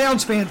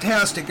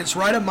fantastic. It's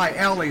right up my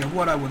alley of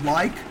what I would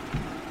like.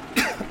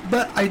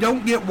 But I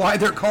don't get why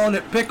they're calling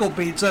it pickle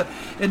pizza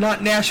and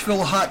not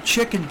Nashville hot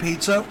chicken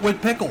pizza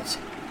with pickles.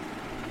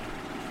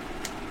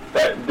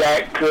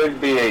 That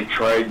could be a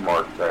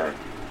trademark thing.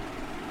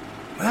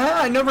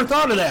 I never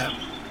thought of that.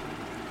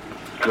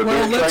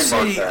 Well, let's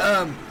see.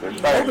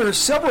 There's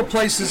several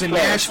places in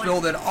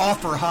Nashville that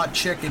offer hot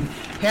chicken.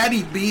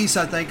 Hattie B's,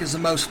 I think, is the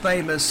most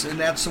famous, and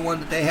that's the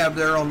one that they have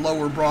there on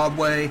Lower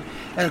Broadway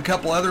and a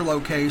couple other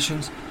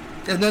locations.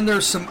 And then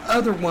there's some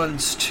other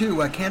ones,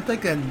 too. I can't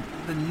think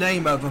of the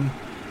name of them.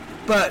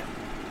 But,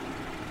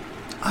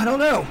 I don't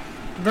know.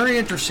 Very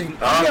interesting.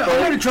 I'm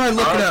going to try and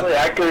look it up.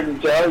 I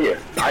couldn't tell you.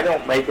 I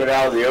don't make it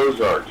out of the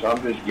Ozarks.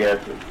 I'm just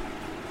guessing.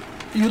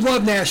 You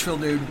love Nashville,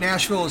 dude.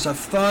 Nashville is a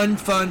fun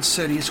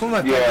city. It's one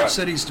of my favorite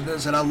cities to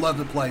visit. I love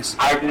the place.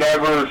 I've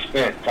never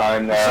spent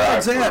time there.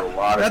 So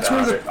that's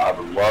I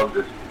would love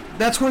to.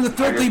 That's where the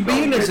Filthy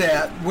Bean is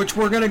at, which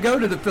we're going to go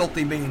to the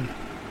Filthy Bean.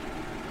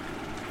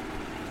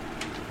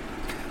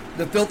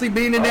 The Filthy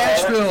Bean in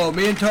Nashville.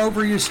 Me and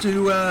Topher used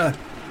to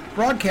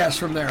broadcast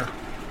from there.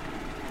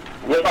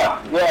 I've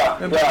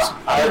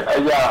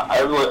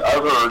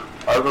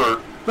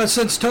heard. But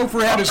since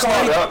Topher had his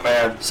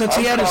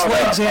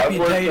legs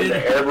amputated,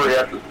 every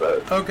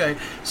episode. Okay,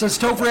 since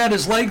Topher had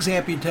his legs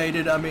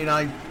amputated, I mean,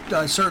 I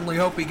certainly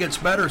hope he gets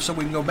better so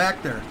we can go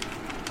back there.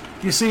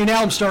 You see,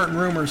 now I'm starting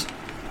rumors.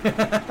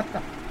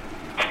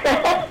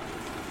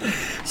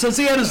 Since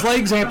he had his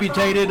legs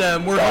amputated,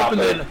 we're hoping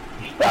that.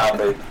 Stop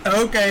it.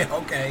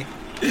 Okay.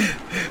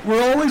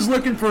 We're always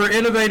looking for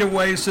innovative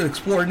ways to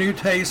explore new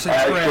tastes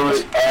and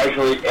trends.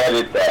 Actually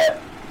edit that.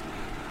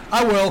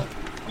 I will.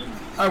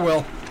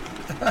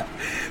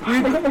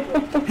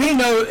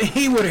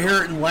 He would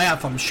hear it and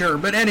laugh, I'm sure.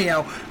 But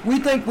anyhow, we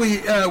think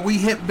we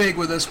hit big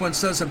with this one,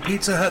 says a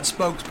Pizza Hut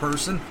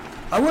spokesperson.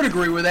 I would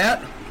agree with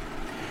that.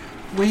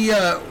 We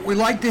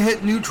like to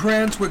hit new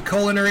trends with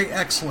culinary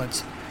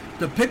excellence.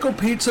 The Pickle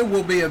Pizza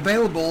will be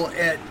available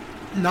at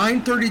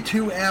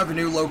 932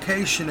 Avenue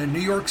location in New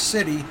York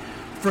City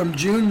from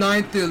June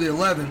 9th through the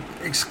 11th,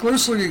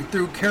 exclusively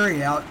through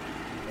carryout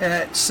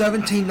at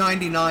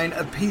 $17.99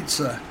 a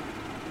pizza.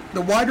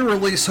 The wider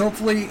release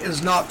hopefully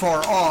is not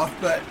far off,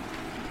 but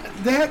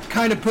that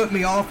kind of put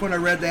me off when I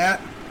read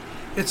that.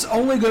 It's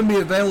only going to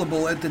be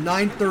available at the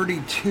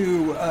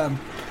 932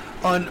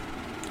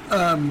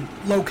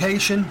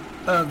 location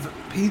of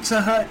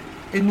Pizza Hut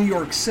in New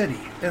York City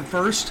at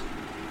first.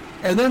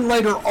 And then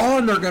later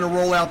on they're going to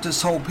roll out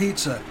this whole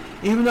pizza.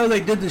 Even though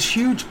they did this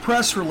huge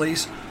press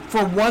release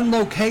for one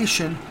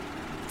location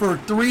for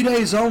 3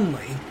 days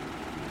only.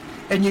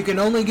 And you can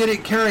only get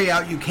it carry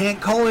out. You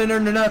can't call in or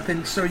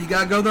nothing. So you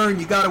got to go there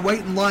and you got to wait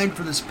in line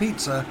for this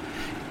pizza.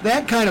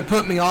 That kind of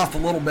put me off a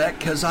little bit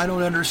because I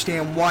don't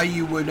understand why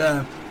you would,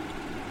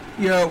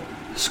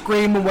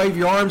 scream and wave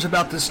your arms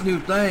about this new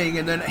thing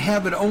and then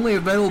have it only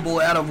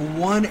available out of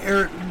one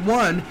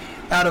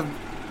out of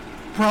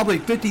probably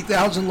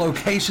 50,000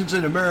 locations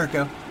in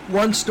America.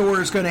 One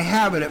store is going to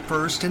have it at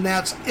first, and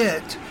that's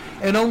it,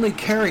 and only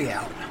carry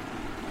out.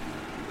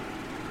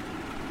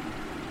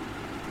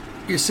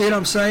 You see what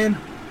I'm saying?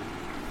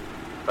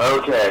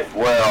 Okay,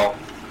 well,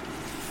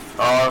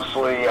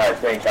 honestly, I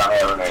think I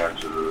have an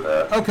answer to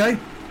that. Okay.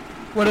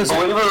 What is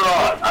Believe it? it or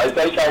not, I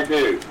think I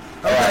do.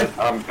 Okay. And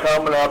I'm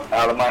coming up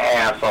out of my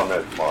ass on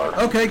this, Mark.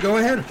 Okay, go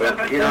ahead.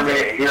 But hear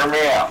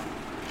me out.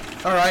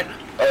 All right.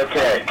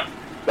 Okay.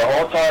 The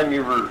whole time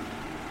you were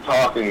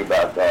talking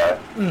about that,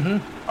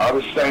 I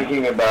was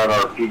thinking about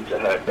our Pizza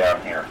Hut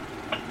down here.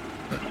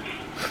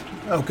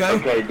 Okay.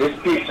 Okay, this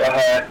Pizza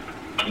Hut,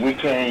 we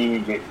can't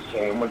even get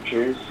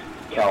sandwiches,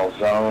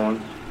 calzones.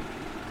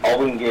 All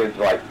we can get is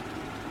like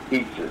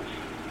pizzas.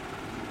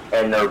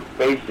 And they're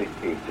basic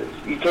pizzas.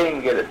 You can't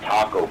even get a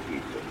taco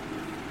pizza.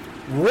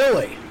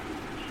 Really?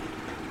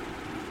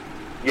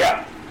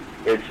 Yeah.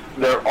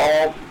 They're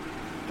all,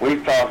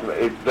 we've talked about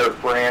it, they're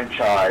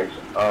franchise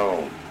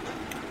owned.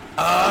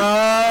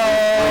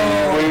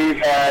 Oh.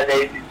 We've had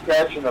a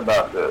discussion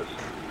about this.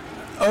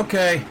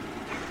 Okay.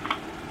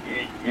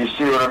 You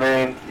see what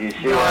I mean? You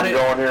see where I'm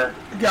going here?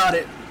 Got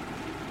it.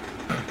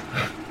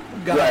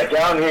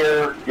 Down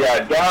here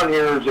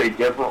is a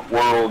different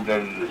world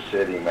than the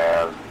city,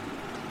 man.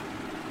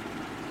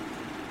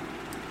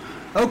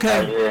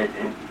 Okay.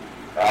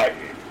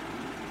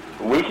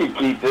 We could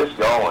keep this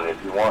going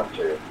if you want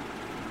to.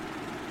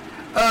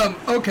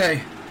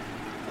 Okay.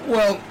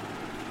 Well,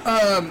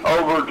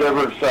 over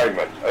different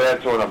segments.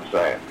 That's what I'm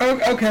saying.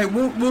 Okay,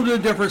 we'll do a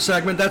different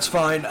segment. That's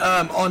fine.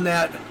 On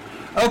that.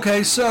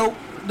 Okay, so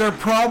they're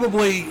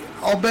probably,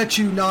 I'll bet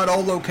you not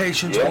all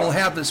locations will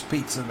have this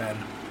pizza then.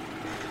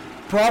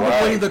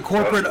 Probably the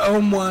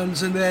corporate-owned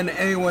ones, and then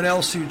anyone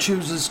else who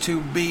chooses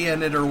to be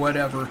in it or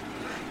whatever.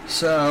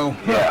 So.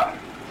 Yeah.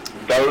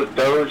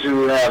 Those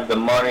who have the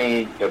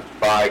money to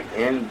buy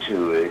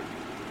into it,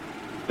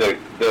 the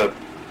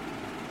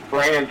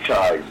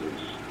franchises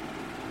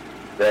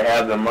that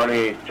have the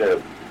money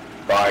to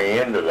buy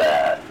into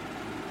that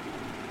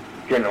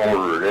can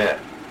order it in.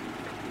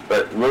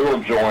 But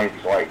little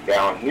joints like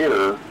down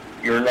here,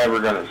 you're never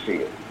going to see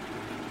it.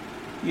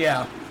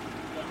 Yeah.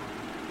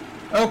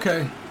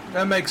 Okay,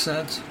 that makes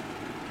sense.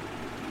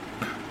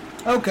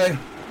 Okay.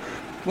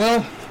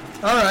 Well,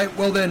 all right.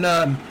 Well then,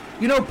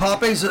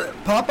 Popeyes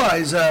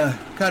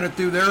kind of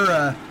threw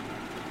their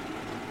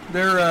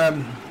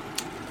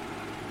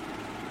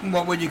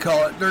what would you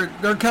call it?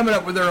 They're coming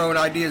up with their own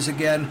ideas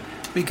again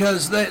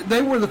because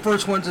they were the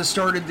first ones that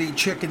started the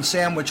chicken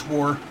sandwich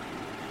war.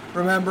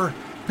 Remember?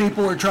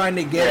 People are trying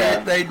to get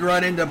it. They'd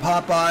run into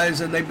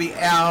Popeyes and they'd be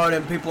out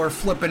and people are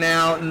flipping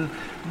out and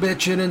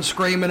bitching and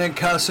screaming and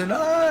cussing.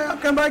 Oh, how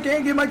come I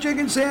can't get my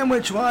chicken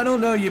sandwich? Well, I don't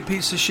know, you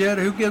piece of shit.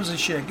 Who gives a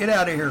shit? Get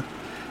out of here.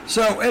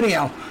 So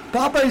anyhow,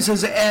 Popeyes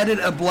has added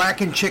a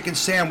blackened chicken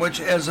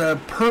sandwich as a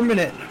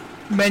permanent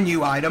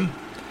menu item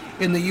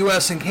in the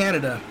U.S. and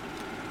Canada,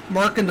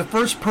 marking the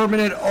first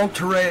permanent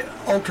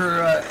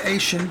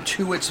alteration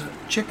to its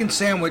chicken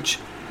sandwich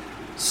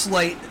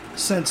slate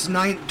since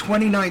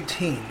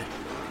 2019.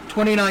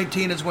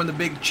 2019 is when the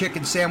big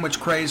chicken sandwich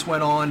craze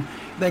went on.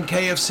 Then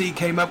KFC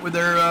came up with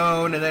their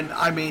own, and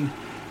then,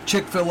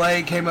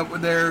 Chick-fil-A came up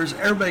with theirs.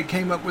 Everybody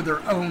came up with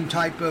their own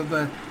type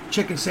of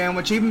chicken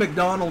sandwich. Even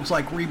McDonald's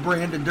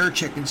rebranded their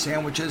chicken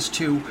sandwiches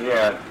to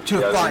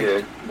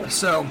fight.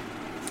 So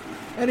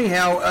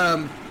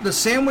anyhow, the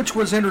sandwich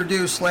was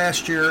introduced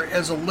last year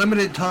as a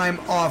limited time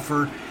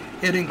offer.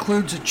 It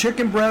includes a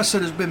chicken breast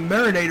that has been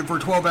marinated for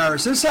 12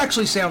 hours. This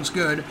actually sounds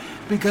good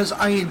because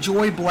I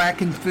enjoy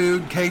blackened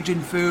food,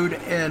 Cajun food,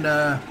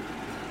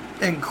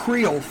 and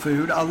Creole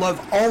food. I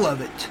love all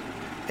of it.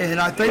 And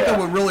I think I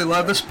would really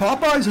love this.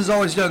 Popeyes has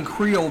always done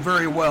Creole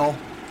very well,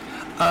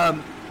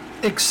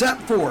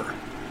 except for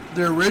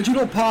the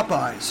original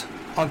Popeyes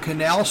on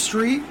Canal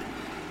Street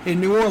in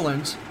New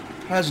Orleans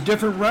has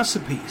different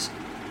recipes.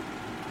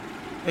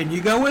 And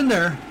you go in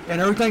there, and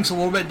everything's a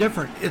little bit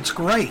different. It's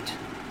great.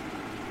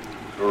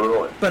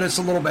 Really? But it's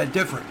a little bit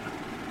different.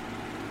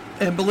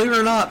 And believe it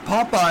or not,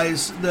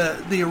 Popeyes,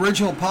 the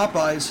original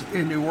Popeyes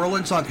in New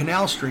Orleans on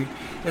Canal Street,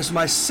 is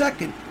my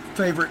second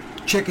favorite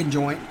chicken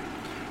joint,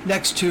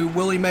 next to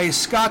Willie Mae's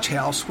Scotch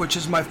House, which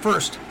is my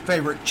first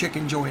favorite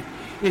chicken joint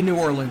in New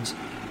Orleans.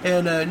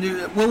 And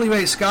Willie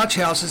Mae's Scotch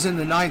House is in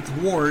the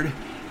 9th Ward,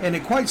 and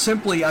it quite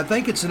simply, I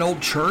think it's an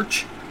old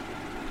church.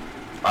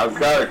 I've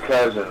got a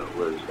cousin that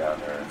lives down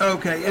there.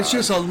 Okay, it's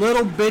just a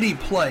little bitty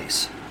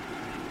place.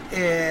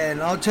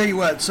 And I'll tell you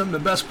what, some of the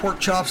best pork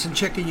chops and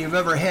chicken you've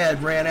ever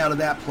had ran out of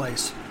that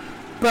place.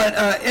 But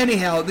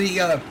anyhow,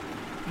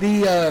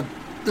 the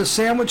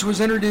sandwich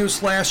was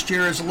introduced last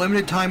year as a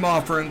limited time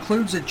offer. It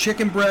includes a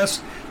chicken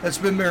breast that's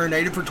been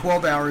marinated for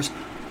 12 hours.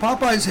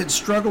 Popeyes had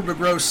struggled to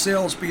grow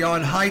sales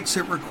beyond heights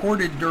it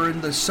recorded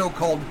during the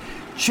so-called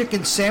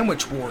chicken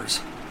sandwich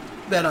wars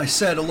that I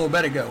said a little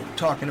bit ago,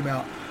 talking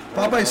about.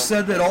 Popeyes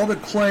said that all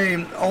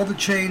the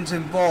chains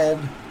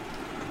involved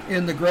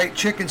in the great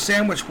chicken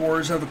sandwich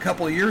wars of a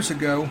couple of years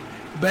ago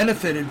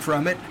benefited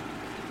from it,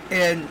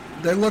 and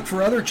they look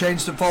for other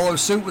chains to follow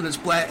suit with its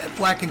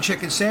blackened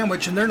chicken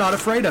sandwich, and they're not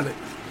afraid of it.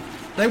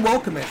 They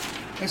welcome it.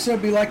 They said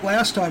it'd be like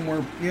last time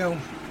where,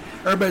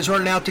 everybody's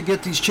running out to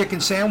get these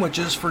chicken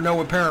sandwiches for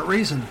no apparent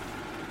reason.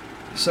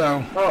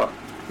 So,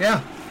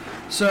 yeah.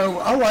 So,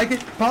 I like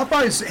it.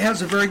 Popeyes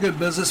has a very good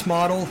business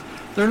model.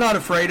 They're not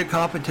afraid of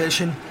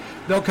competition.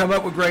 They'll come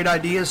up with great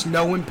ideas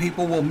knowing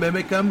people will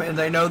mimic them, and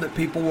they know that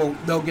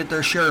they'll get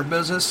their share of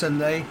business, and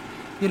they,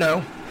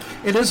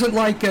 it isn't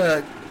like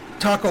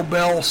Taco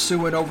Bell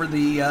suing over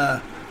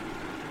the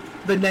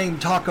name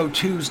Taco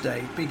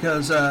Tuesday,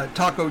 because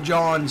Taco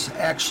John's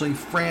actually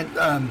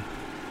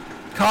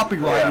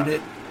copyrighted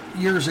it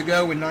years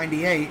ago in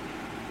 '98.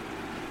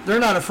 They're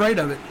not afraid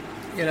of it,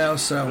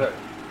 so.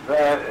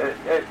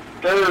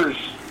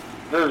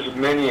 There's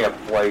many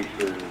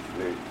places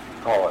that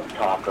call it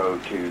Taco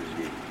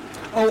Tuesday.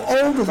 Oh,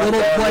 all the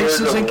little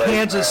places in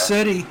Kansas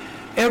City,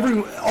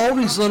 all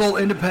these little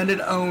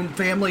independent-owned,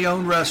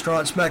 family-owned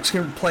restaurants,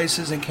 Mexican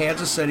places in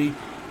Kansas City,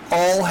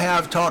 all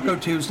have Taco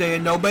Tuesday,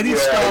 and nobody's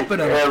stopping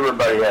them.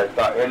 Everybody has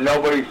Taco, and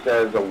nobody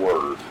says a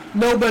word.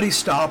 Nobody's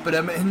stopping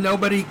them, and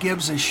nobody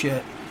gives a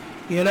shit.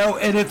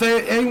 And if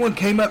anyone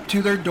came up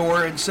to their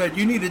door and said,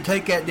 you need to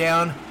take that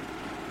down,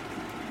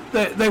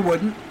 they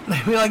wouldn't.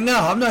 They'd be like, no,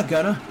 I'm not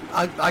gonna.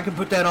 I can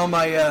put that on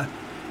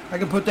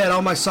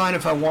my sign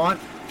if I want.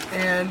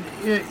 And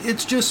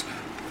it's just,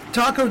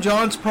 Taco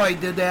John's probably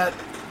did that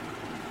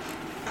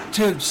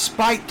to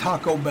spite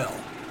Taco Bell.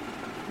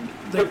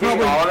 To be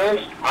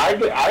honest, I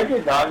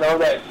did not know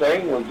that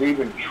thing was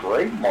even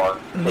trademarked.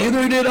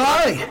 Neither did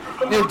I,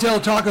 until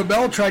Taco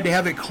Bell tried to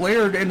have it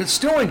cleared, and it's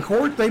still in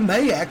court. They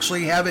may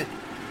actually have it,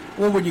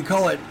 what would you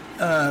call it,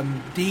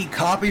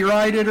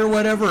 de-copyrighted or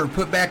whatever, or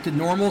put back to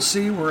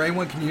normalcy where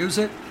anyone can use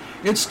it.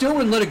 It's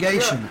still in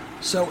litigation,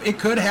 so it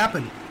could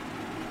happen.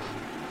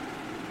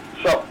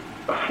 So,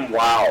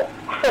 wow.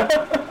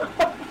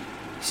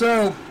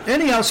 So,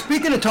 anyhow,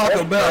 speaking of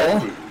Taco Bell,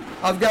 crazy.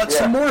 I've got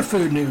some more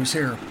food news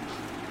here.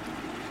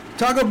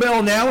 Taco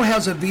Bell now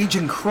has a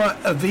vegan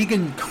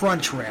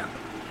crunch wrap.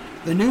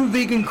 The new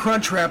vegan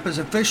crunch wrap is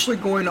officially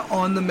going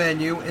on the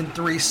menu in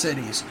 3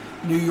 cities: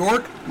 New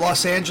York,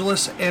 Los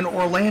Angeles, and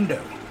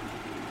Orlando.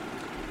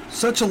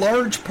 Such a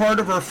large part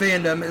of our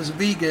fandom is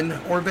vegan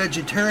or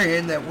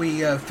vegetarian that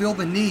we feel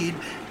the need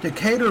to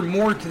cater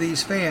more to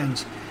these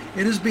fans.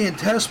 It is being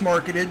test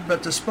marketed,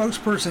 but the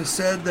spokesperson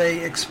said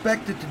they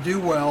expect it to do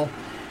well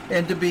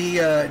and to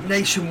be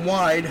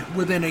nationwide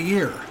within a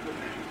year.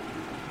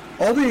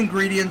 All the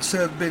ingredients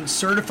have been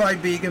certified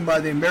vegan by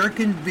the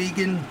American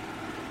Vegan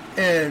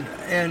and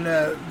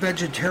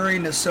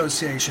Vegetarian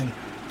Association.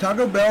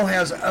 Taco Bell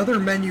has other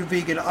menu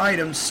vegan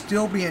items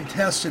still being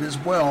tested as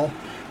well,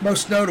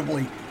 most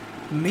notably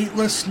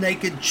meatless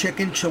naked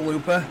chicken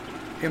chalupa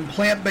and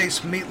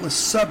plant-based meatless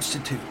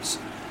substitutes.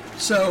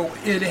 So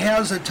it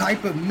has a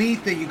type of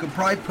meat that you could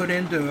probably put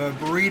into a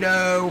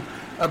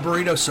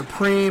burrito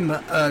supreme,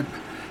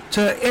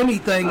 to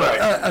anything,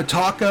 a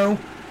taco.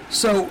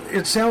 So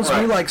it sounds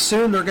to me like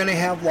soon they're going to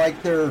have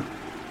like their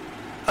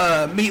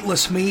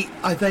meatless meat,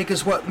 I think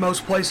is what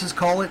most places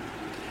call it.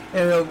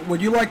 And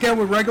would you like that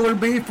with regular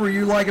beef, or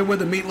you like it with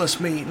the meatless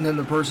meat? And then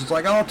the person's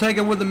like, I'll take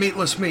it with the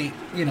meatless meat,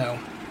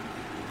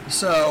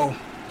 So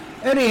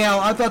anyhow,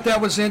 I thought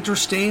that was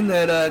interesting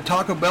that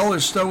Taco Bell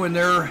is throwing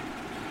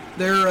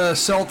their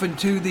self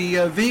into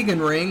the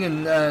vegan ring,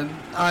 and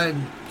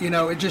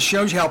it just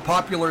shows you how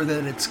popular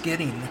that it's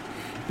getting,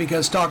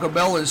 because Taco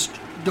Bell is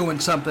doing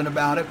something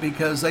about it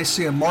because they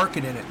see a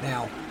market in it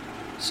now.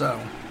 So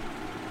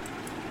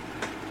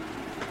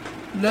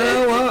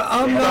no,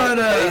 I'm not.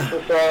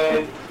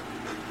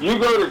 You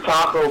go to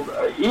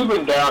Taco,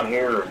 even down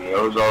here in the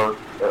Ozark,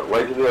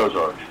 way to the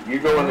Ozarks. You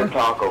go into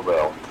Taco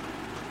Bell.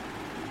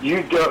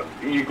 You go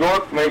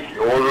up, make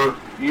your order.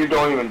 You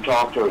don't even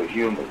talk to a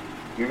human.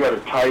 You got to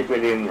type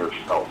it in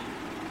yourself.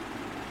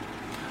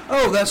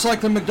 Oh, that's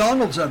like the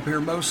McDonald's up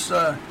here. Most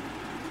of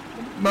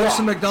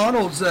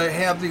McDonald's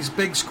have these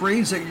big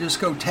screens that you just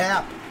go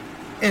tap.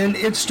 And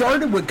it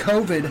started with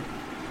COVID,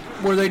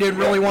 where they didn't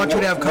really want you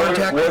to have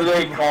contact. What do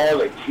they call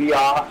it? A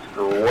kiosk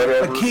or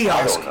whatever? A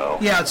kiosk. I don't know.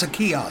 Yeah, it's a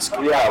kiosk.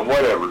 Yeah,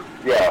 whatever.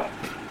 Yeah.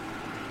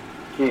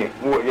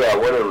 Yeah,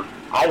 whatever.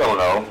 I don't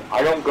know.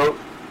 I don't go.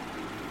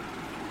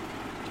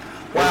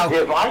 Wow.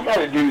 If I got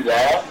to do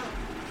that,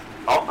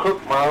 I'll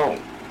cook my own.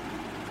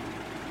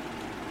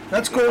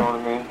 That's cool. You know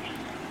what I mean?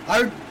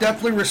 I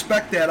definitely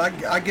respect that.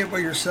 I get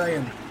what you're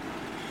saying.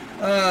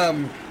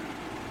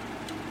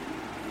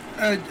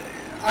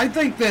 I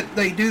think that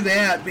they do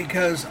that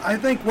because I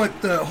think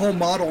what the whole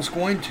model's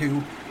going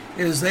to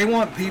is they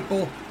want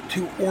people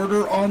to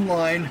order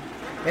online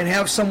and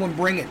have someone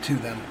bring it to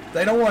them.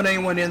 They don't want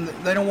anyone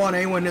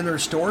in their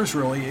stores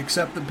really,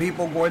 except the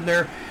people going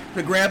there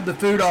to grab the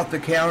food off the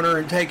counter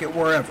and take it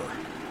wherever.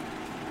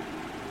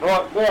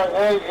 Well,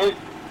 yeah, it's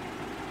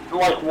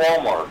like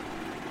Walmart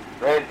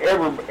and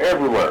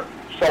everywhere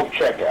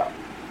self-checkout.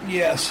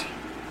 Yes.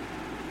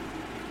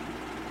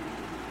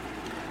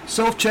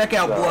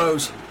 Self-checkout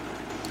blows.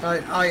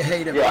 I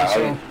hate it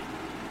myself.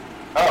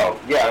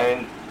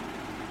 And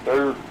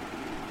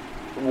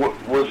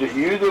was it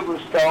you that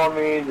was telling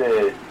me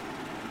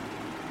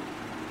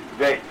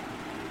that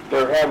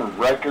they're having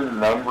record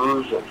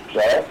numbers of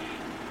thefts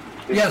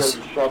because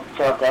of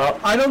self-checkout?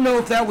 I don't know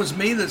if that was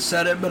me that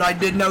said it, but I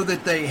did know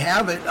that they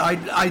have it.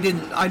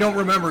 I don't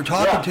remember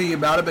talking to you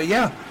about it, but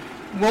yeah.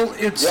 Well,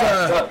 it's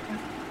I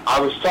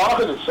was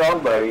talking to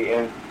somebody,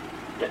 and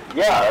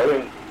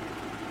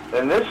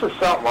and this is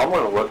something I'm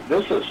going to look.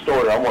 This is a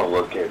story I'm going to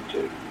look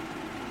into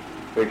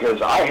because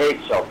I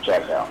hate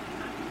self-checkout.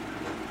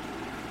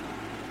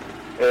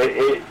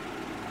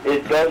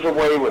 It does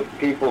away with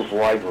people's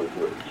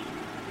livelihoods.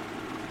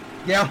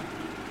 Yeah.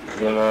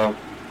 You know.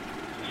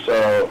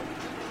 So.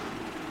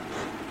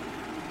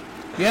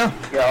 Yeah.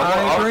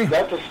 I agree.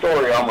 That's a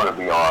story I'm going to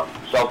be on.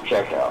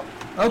 Self-checkout.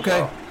 Okay.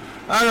 So.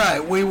 All right.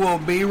 We will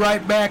be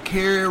right back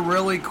here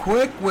really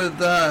quick with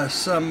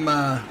some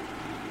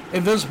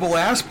invisible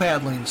ass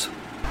paddlings.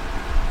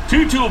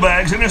 2 tool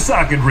bags and a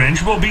socket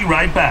wrench. Will be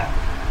right back.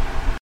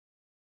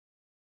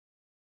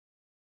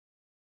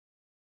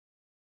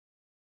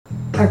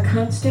 Our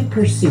constant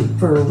pursuit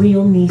for a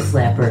real knee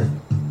slapper.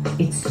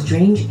 It's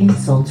strange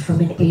insults from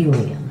an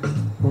alien.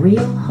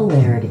 Real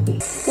hilarity.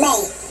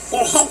 May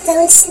your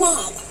headphones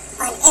snag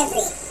on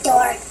every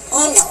door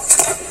handle.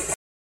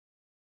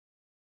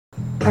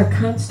 Our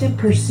constant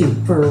pursuit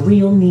for a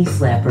real knee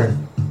slapper.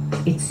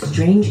 It's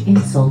strange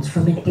insults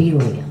from an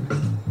alien.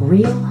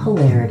 Real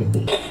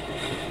hilarity.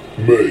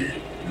 May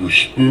your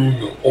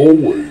spoon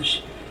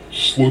always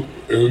slip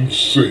and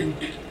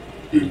sink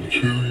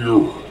into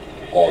your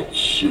hot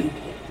soup.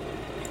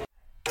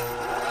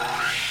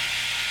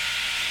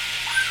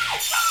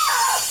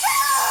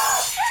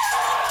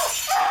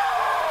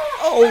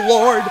 Oh,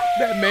 Lord,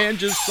 that man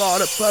just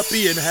sawed a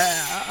puppy in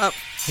half.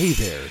 Hey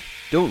there,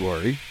 don't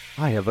worry,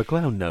 I have a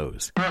clown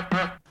nose.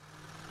 Oh,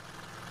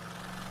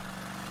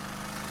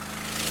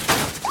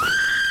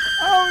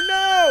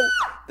 no!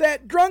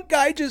 That drunk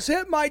guy just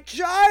hit my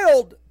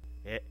child!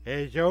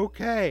 It's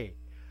okay.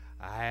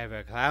 I have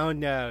a clown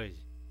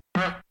nose.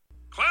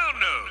 Clown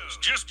nose.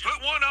 Just put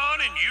one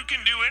on and you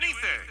can do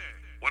anything.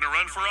 Want to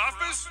run for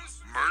office?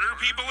 Murder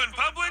people in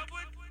public?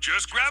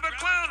 Just grab a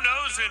clown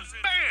nose and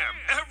bam!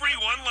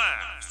 Everyone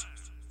laughs.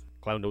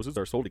 Clown noses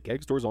are sold at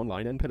gag stores,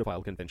 online, and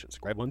pedophile conventions.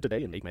 Grab one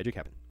today and make magic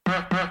happen.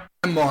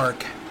 I'm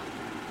Mark.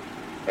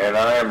 And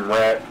I am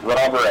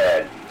Rob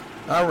Rads.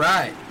 All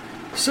right.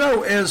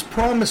 So, as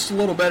promised a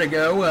little bit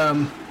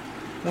ago,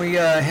 we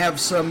have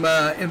some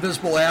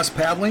invisible ass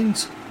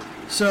paddlings.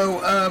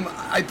 So,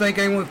 I think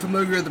anyone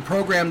familiar with the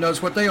program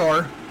knows what they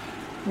are.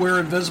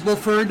 We're invisible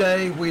for a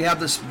day. We have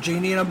this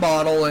genie in a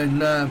bottle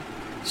and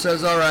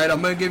says, all right,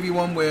 I'm going to give you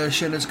one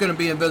wish, and it's going to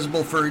be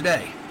invisible for a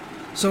day.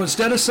 So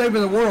instead of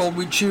saving the world,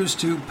 we choose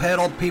to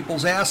paddle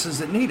people's asses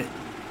that need it.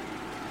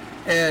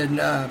 And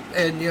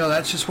you know,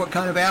 that's just what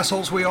kind of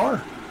assholes we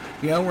are.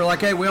 You know, we're like,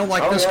 hey, we don't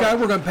like this guy,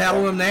 we're going to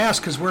paddle him in the ass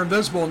because we're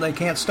invisible and they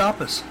can't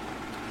stop us.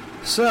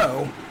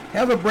 So,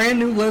 have a brand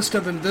new list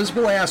of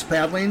invisible ass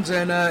paddlings,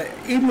 and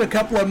even a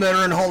couple of them that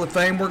are in Hall of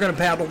Fame, we're going to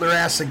paddle their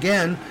ass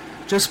again,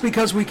 just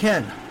because we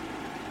can.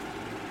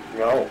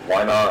 No,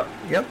 why not?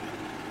 Yep.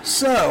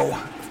 So,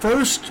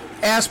 first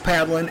ass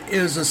paddling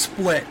is a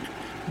split.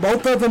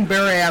 Both of them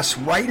bare ass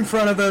right in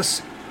front of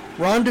us,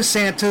 Ron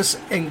DeSantis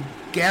and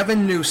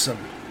Gavin Newsom.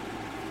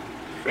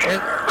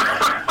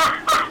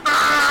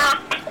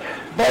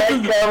 That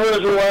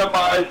covers one of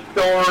my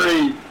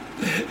stories.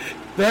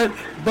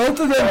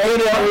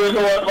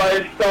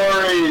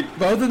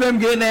 Both of them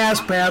getting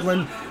ass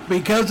paddling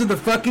because of the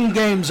fucking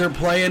games they're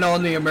playing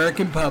on the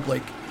American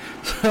public.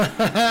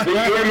 The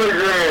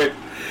immigrant.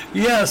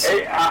 Yes.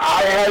 Hey,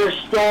 I had a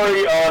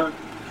story on.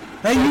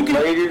 Hey,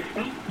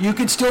 you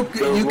can still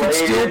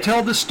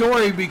tell the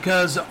story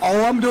because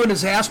all I'm doing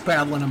is ass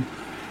paddling them.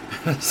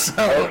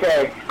 So.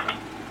 Okay.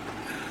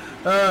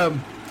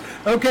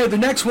 Okay, the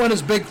next one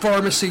is Big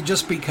Pharmacy,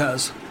 just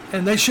because.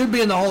 And they should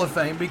be in the Hall of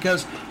Fame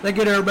because they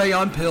get everybody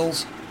on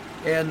pills,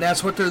 and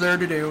that's what they're there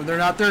to do. They're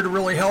not there to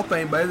really help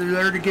anybody. They're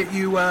there to get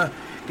you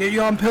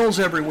on pills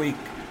every week.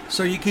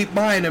 So you keep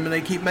buying them, and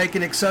they keep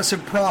making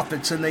excessive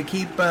profits, and they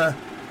keep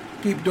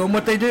doing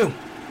what they do.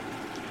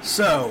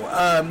 So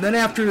then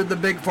after the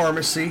big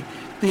pharmacy,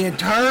 the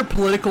entire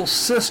political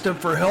system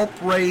for help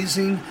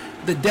raising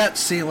the debt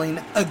ceiling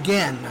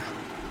again.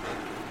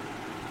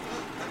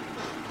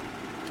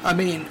 I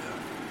mean,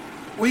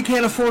 we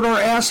can't afford our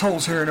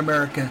assholes here in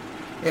America.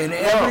 And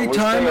every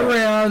time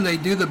around, they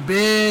do the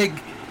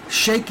big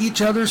shake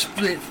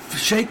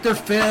their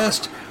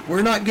fist.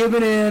 We're not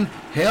giving in.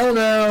 Hell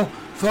no.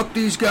 Fuck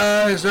these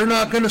guys. They're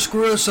not going to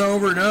screw us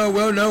over. No,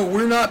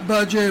 we're not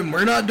budging.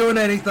 We're not doing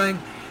anything.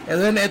 And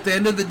then at the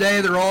end of the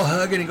day, they're all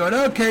hugging and going,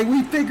 okay,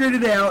 we figured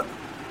it out.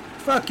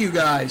 Fuck you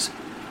guys.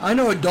 I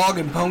know a dog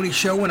and pony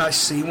show when I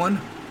see one.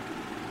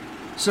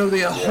 So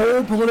the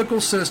whole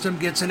political system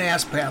gets an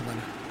ass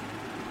paddling.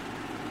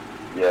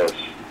 Yes.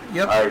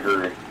 Yep. I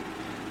agree.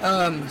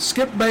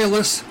 Skip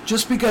Bayless,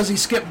 just because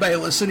he's Skip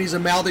Bayless and he's a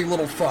mouthy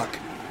little fuck.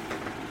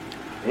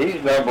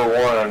 He's number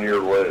one on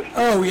your list.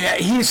 Oh, yeah,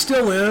 he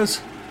still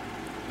is.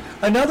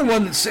 Another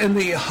one that's in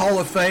the Hall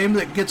of Fame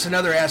that gets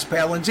another ass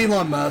paddling is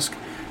Elon Musk,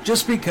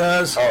 just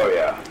because. Oh,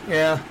 yeah.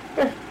 Yeah.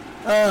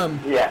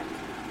 Yeah.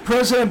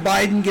 President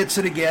Biden gets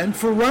it again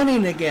for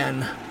running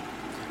again.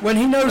 When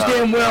he knows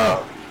damn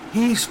well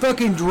he's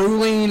fucking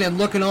drooling and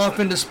looking off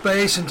into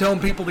space and telling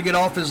people to get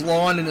off his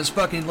lawn in his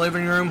fucking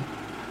living room.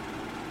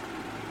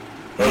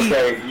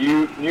 Okay,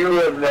 you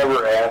have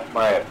never asked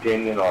my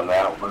opinion on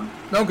that one.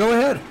 No, go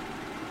ahead.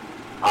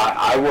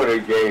 I would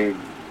have gave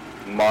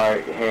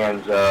my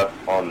hands up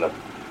on the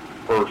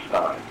first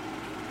time.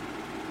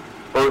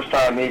 First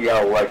time he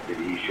got elected,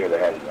 he should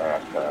have had an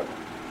ass paddle.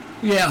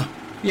 Yeah.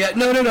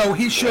 No,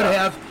 he should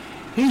have.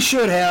 He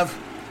should have.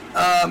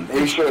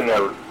 He should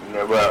have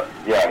never,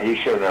 he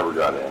should have never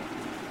got in.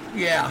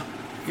 Yeah.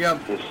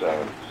 Yep. Just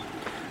saying.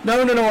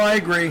 No, I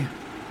agree.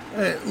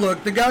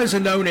 Look, the guy's a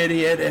known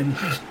idiot, and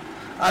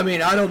I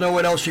mean, I don't know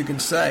what else you can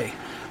say.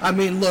 I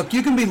mean, look,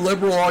 you can be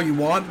liberal all you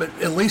want, but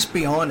at least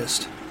be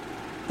honest.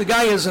 The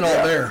guy isn't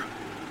all there,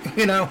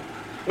 you know?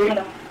 He's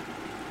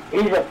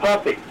a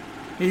puppet.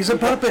 He's a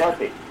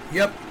puppet.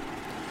 Yep.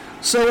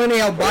 So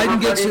anyhow,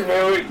 Biden gets it.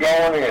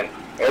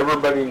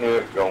 Everybody knew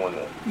it going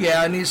in.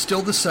 Yeah, and he's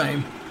still the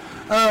same.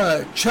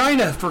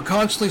 China for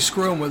constantly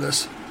screwing with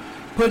us,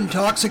 putting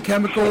toxic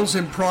chemicals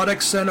in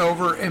products sent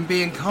over and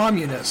being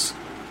communists.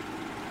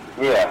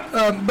 Yeah.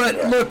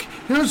 Look,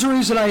 here's the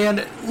reason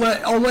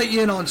I'll let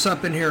you in on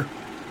something here.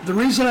 The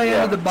reason I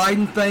ended the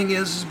Biden thing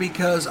is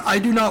because I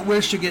do not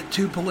wish to get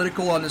too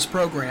political on this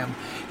program.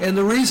 And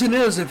the reason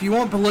is, if you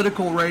want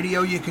political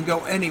radio, you can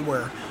go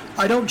anywhere.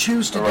 I don't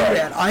choose to do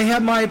that. I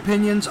have my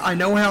opinions. I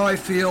know how I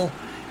feel.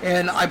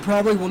 And I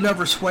probably will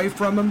never sway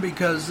from them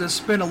because it's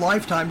been a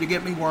lifetime to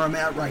get me where I'm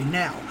at right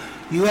now.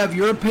 You have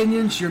your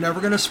opinions. You're never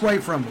going to sway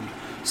from them.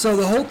 So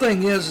the whole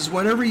thing is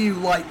whenever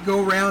you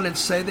go around and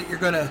say that you're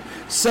going to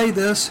say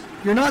this,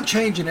 you're not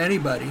changing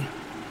anybody.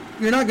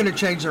 You're not going to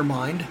change their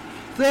mind.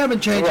 If they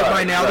haven't changed it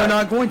by now, they're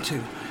not going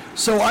to.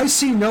 So I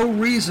see no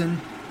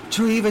reason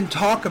to even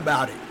talk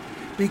about it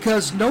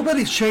because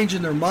nobody's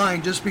changing their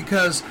mind just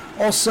because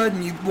all of a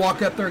sudden you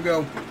walk up there and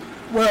go,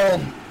 well,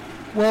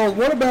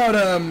 what about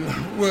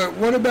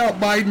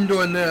Biden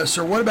doing this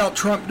or what about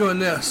Trump doing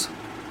this?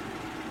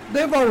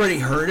 They've already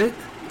heard it.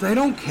 They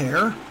don't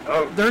care.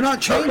 They're not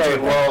changing. Okay,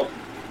 well,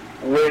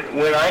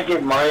 when I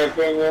give my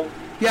opinion,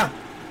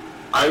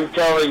 I'm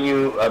telling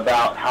you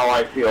about how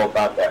I feel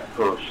about that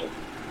person.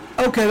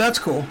 Okay, that's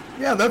cool.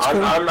 Yeah, that's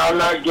cool. I'm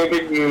not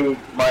giving you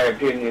my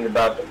opinion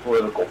about the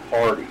political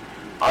party.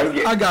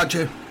 I got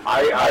you.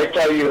 I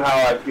tell you how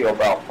I feel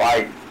about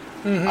Biden.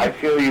 Mm-hmm.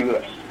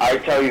 I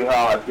tell you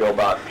how I feel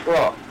about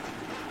Trump.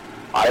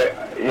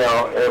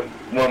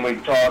 When we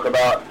talk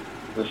about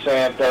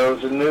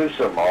DeSantis and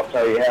Newsom, I'll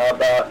tell you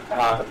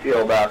how I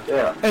feel about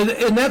them.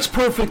 And that's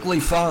perfectly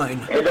fine.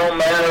 It don't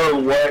matter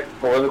what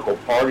political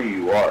party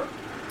you are.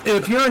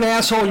 If you're an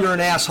asshole, you're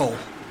an asshole.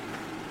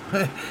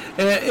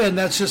 and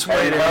that's just what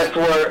it is.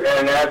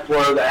 And that's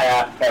where the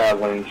ass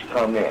paddlings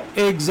come in.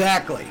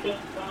 Exactly.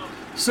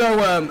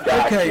 So,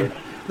 okay.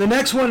 The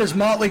next one is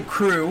Motley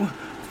Crue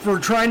for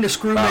trying to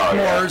screw Mick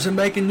Mars and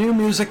making new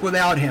music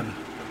without him.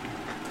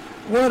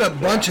 What a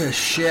bunch of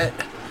shit.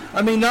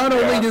 I mean, not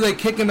only do they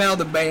kick him out of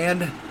the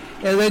band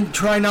and then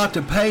try not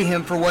to pay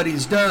him for what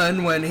he's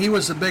done when he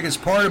was the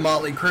biggest part of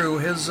Motley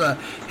Crue,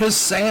 his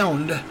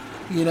sound,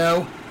 you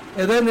know.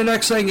 And then the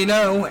next thing you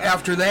know,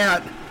 after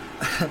that,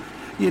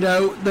 you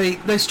know,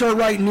 they start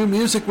writing new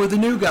music with the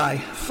new guy.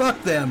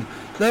 Fuck them.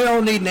 They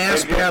all need an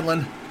ass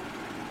paddling.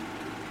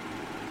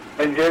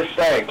 And just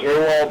think, here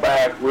a while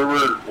back, we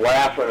were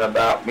laughing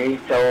about me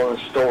telling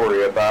a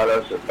story about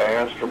us at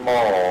Bannister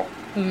Mall,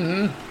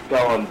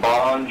 telling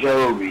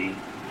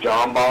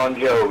John Bon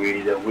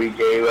Jovi, that we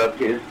gave up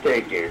his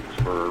tickets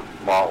for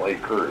Motley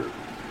Crue.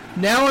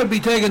 Now I'd be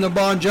taking the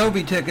Bon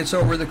Jovi tickets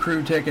over the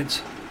Crue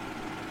tickets.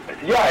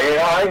 Yeah, in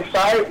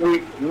hindsight,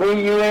 me,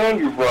 you, and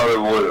your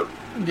brother would have.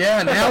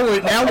 Yeah, now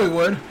we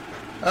would.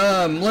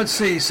 Let's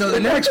see. So the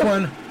next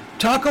one,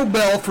 Taco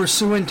Bell for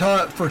suing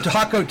for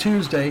Taco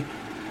Tuesday,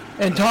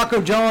 and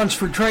Taco John's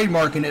for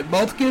trademarking it.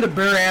 Both get a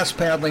bare ass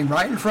paddling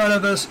right in front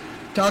of us.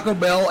 Taco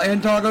Bell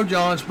and Taco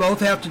John's both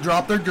have to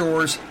drop their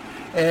drawers,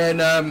 and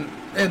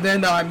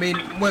then I mean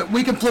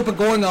we can flip a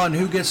going on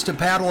who gets to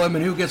paddle them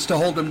and who gets to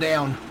hold them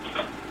down.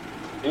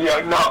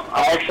 Yeah, no,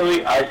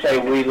 actually, I say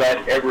we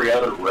let every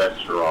other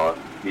restaurant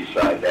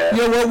decide that.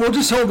 Yeah, well, we'll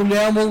just hold them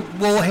down.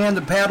 We'll hand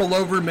the paddle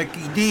over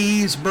Mickey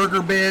D's, Burger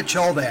Bitch,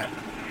 all that.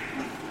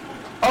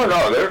 Oh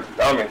no,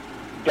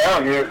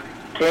 down here,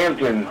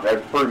 Camden,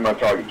 that's pretty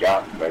much all you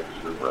got in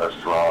Mexican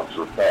restaurants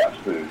or fast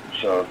food.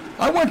 So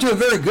I went to a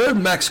very good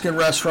Mexican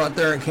restaurant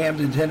there in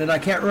Camden, and I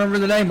can't remember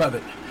the name of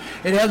it.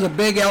 It has a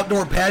big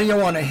outdoor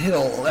patio on a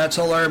hill. That's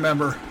all I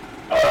remember.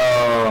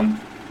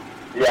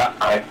 Yeah,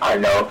 I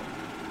know.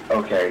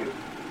 Okay.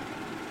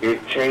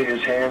 It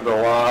changes hands a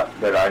lot,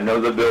 but I know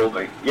the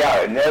building.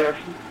 Yeah, and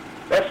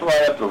that's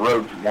right up the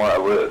road from where I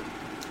live.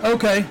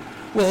 Okay.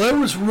 Well, it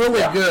was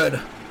really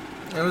good.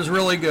 It was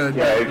really good.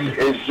 Yeah,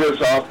 it's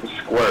just off the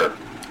square.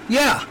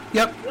 Yeah.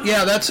 Yep.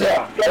 Yeah, that's it.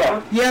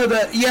 Yeah.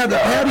 The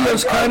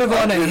patio's kind of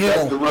on a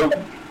hill.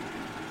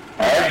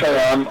 Actually,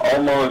 I'm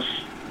almost.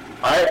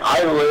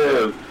 I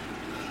live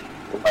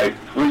like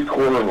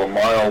 3/4 of a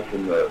mile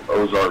from the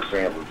Ozark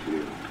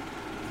amphitheater.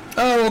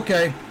 Oh,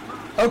 okay.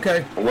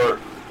 Okay. We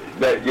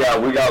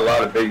got a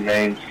lot of big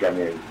names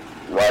coming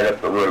right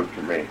up the road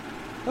from me.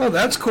 Oh,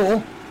 that's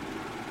cool.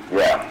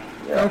 Yeah.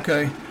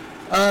 Okay.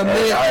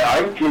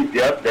 I can keep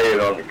you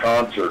updated on the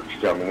concerts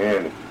coming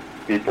in if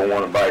people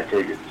want to buy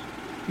tickets.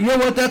 You know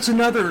what? That's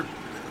another.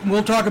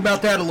 We'll talk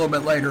about that a little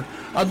bit later.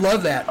 I'd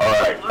love that. All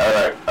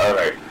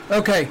right.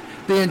 Okay.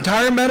 The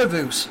entire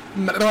metaverse.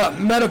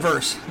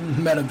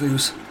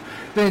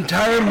 The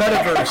entire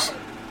metaverse.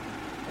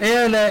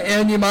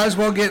 And you might as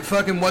well get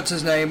fucking what's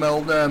his name,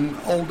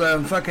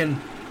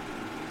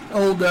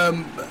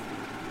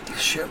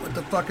 shit, what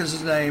the fuck is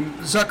his name?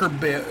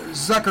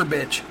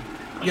 Zuckerbitch.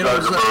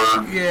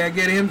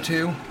 Get him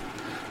too.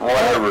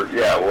 Whatever.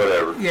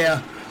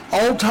 Yeah.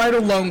 All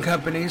title loan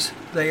companies,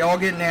 they all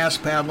get an ass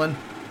paddling.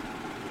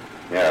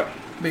 Yeah.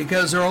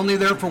 Because they're only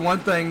there for one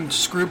thing,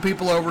 screw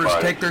people over,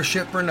 take their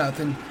shit for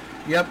nothing.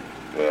 Yep.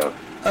 Yeah.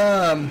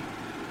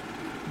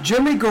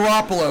 Jimmy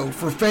Garoppolo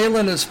for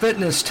failing his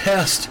fitness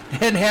test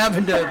and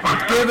having to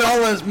give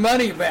all his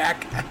money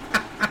back.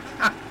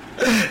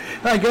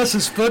 I guess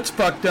his foot's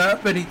fucked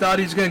up and he thought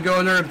he was going to go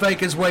in there and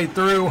fake his way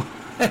through,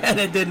 and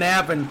it didn't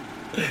happen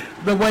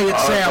the way it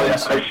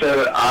sounds. I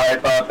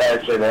thought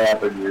that should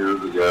happen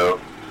years ago.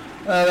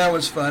 That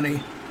was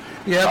funny.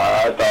 Yep.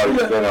 I thought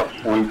he'd been a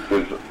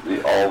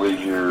fluke all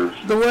these years.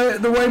 The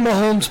way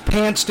Mahomes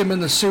pantsed him in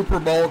the Super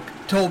Bowl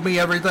told me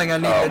everything I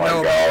need to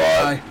know about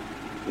the guy.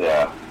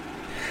 Yeah.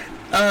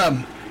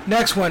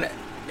 Next one,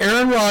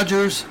 Aaron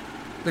Rodgers,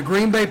 the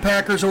Green Bay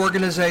Packers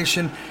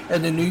organization,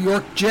 and the New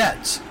York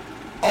Jets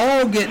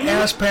all get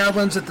ass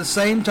paddlings at the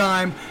same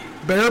time,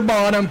 bare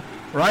bottom,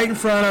 right in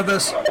front of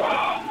us.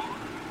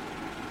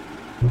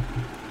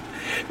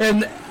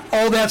 And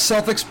all that's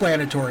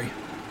self-explanatory.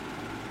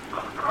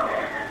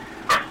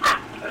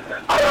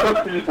 I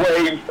was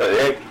waiting for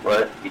the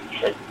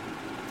explanation.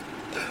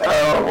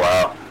 Oh,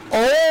 wow.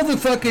 All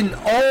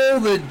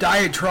the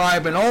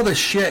diatribe and all the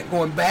shit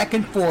going back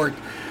and forth.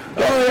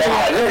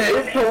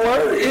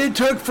 It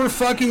took for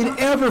fucking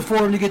ever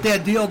for him to get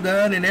that deal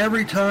done, and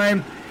every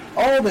time,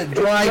 all the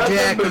dry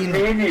jacking.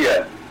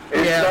 Media.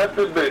 It's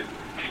nothing but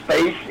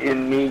space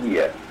in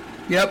media.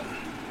 Yep.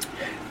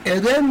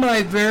 And then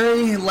my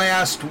very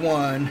last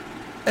one,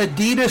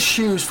 Adidas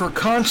shoes for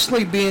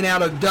constantly being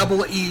out of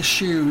double E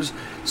shoes,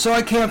 so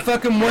I can't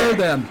fucking wear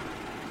them.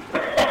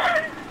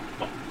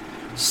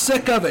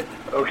 Sick of it.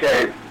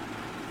 Okay,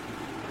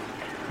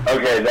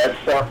 that's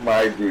something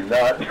I do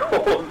not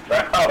know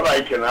about.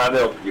 I cannot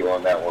help you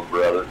on that one,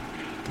 brother.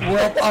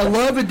 Well, I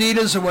love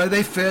Adidas, the way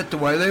they fit, the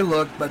way they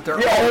look, but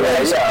they're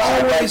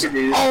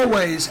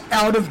always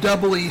out of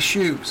double E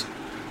shoes.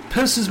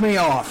 Pisses me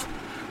off.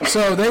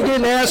 So they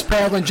get an ass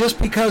paddling just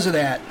because of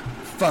that,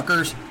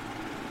 fuckers.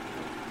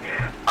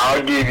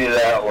 I'll give you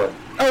that one.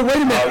 Oh, wait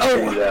a minute.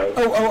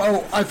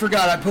 I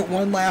forgot. I put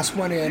one last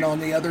one in on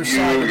the other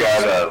side. You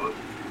got it.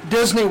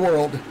 Disney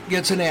World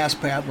gets an ass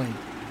paddling.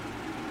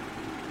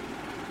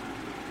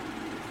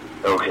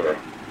 Okay.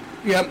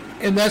 Yep,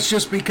 and that's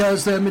just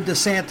because them and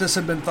DeSantis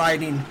have been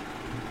fighting.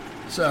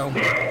 So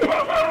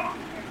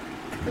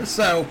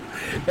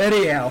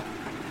anyhow.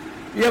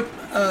 Yep,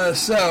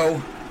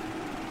 so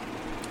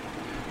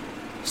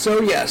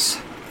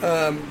yes,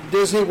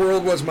 Disney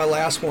World was my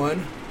last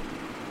one.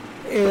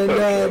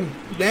 And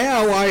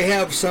now I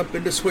have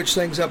something to switch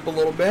things up a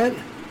little bit.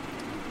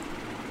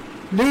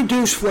 New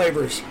douche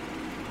flavors.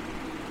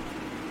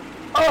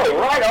 Oh,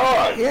 right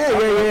on. Yeah.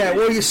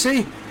 Well, you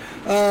see,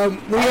 we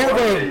have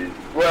a...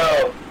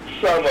 Well,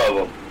 some of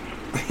them.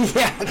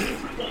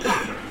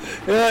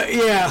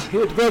 Yeah,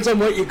 it depends on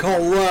what you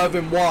call love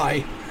and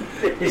why.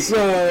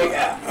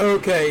 So,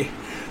 okay.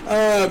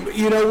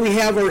 We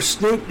have our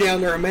Snoop down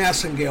there at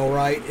Massengale,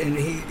 right? And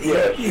he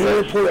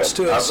reports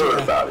to us. I've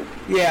heard about it.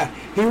 Yeah,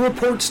 he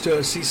reports to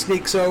us. He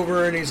sneaks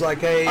over and he's like,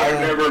 hey... I've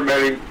never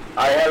met him.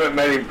 I haven't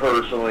met him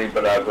personally,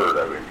 but I've heard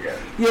of him, yeah.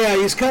 Yeah,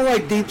 he's kind of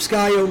like Deep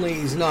Sky, only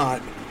he's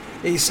not.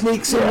 He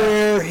sneaks in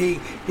there, he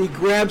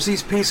grabs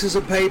these pieces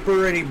of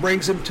paper, and he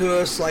brings them to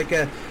us like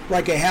a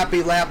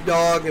happy lap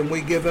dog, and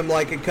we give him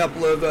like a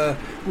couple of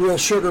real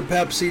sugar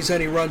Pepsis,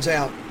 and he runs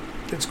out.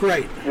 It's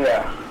great.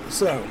 Yeah.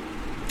 So...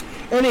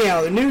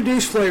 Anyhow, the new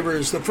douche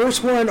flavors. The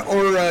first one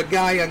our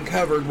guy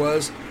uncovered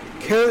was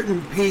carrot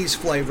and peas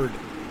flavored.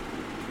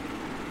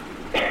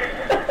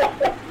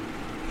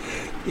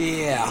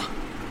 Yeah.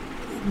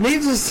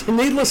 Needless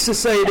to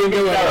say, it didn't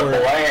go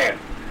anywhere.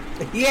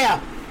 Yeah.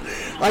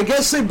 I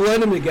guess they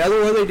blend them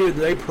together. What do? Do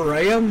they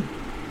puree them?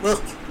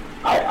 Ugh.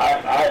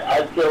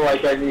 I feel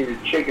like I need a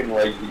chicken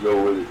leg to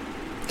go with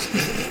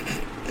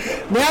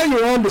it. Now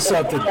you're on to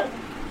something.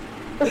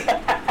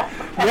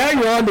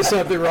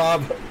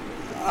 Rob.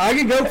 I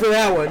could go for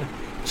that one.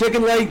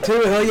 Chicken leg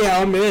too, hell yeah,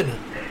 I'm in.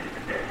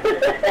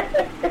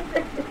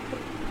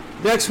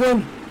 Next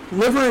one,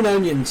 liver and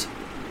onions.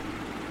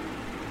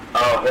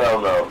 Oh,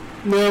 hell no.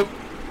 Nope.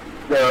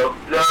 No.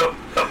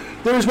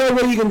 There's no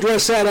way you can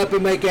dress that up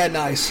and make that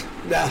nice.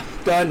 Nah,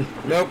 done.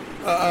 Nope.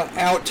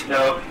 Out.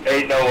 No,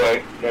 ain't no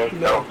way.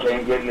 No,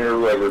 can't get near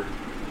liver.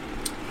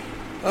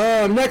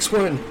 Next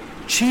one,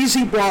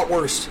 cheesy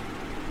bratwurst.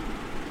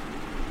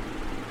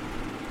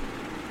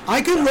 I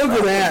can live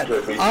with that.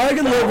 I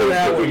can live with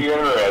that one.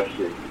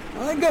 Interesting.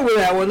 I can go with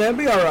that one. That'd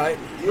be all right.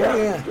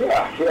 Yeah.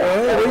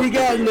 What do you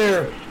got in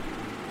there?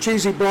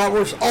 Cheesy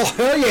bratwurst. Oh,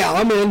 hell yeah,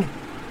 I'm in.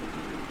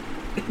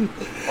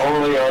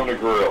 Only on the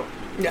grill.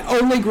 Yeah,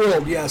 only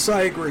grilled. Yes,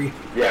 I agree.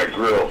 Yeah,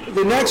 grilled.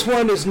 The next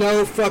one is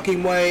no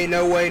fucking way,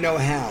 no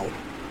how.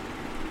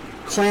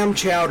 Clam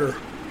chowder.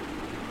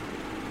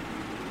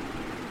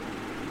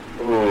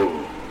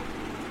 Ooh.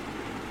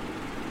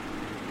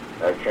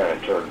 That kind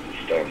of turns the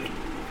stomach.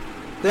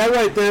 That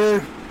right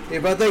there,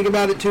 if I think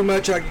about it too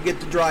much, I could get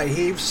the dry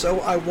heaves,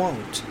 so I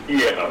won't.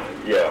 Yeah,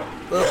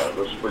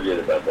 let's forget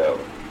about that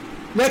one.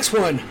 Next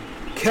one,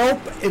 kelp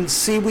and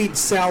seaweed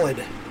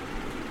salad.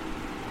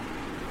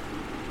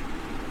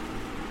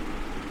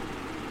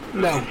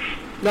 No.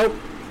 Nope.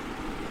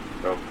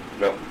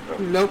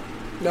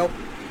 Nope.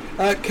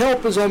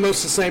 Kelp is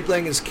almost the same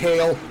thing as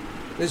kale.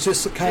 It's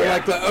just kind of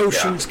like the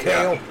ocean's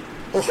kale.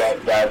 Yeah.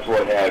 That's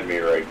what had me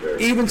right there.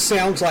 Even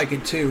sounds like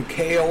it too.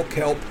 Kale,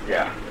 kelp.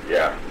 Yeah.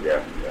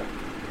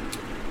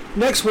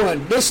 Next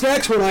one. This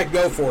next one I can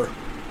go for.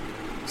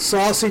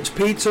 Sausage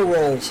pizza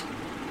rolls.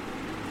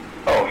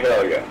 Oh,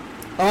 hell yeah.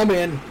 I'm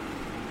in.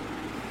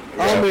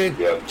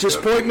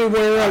 Just point me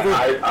wherever.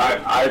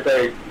 I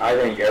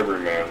think every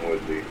man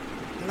would be.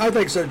 I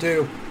think so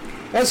too.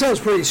 That sounds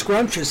pretty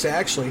scrumptious,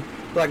 actually.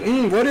 Like,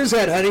 what is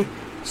that, honey?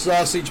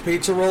 Sausage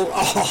pizza roll.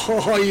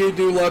 Oh, you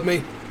do love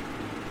me.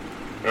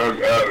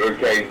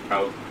 Okay.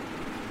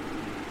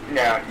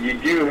 Now, you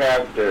do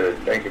have to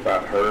think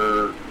about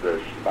her.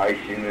 The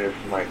spiciness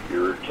might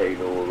irritate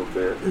a little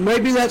bit.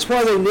 Maybe that's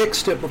why they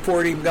nixed it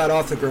before it even got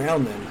off the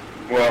ground then.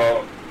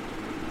 Well,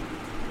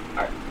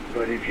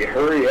 but if you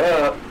hurry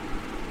up...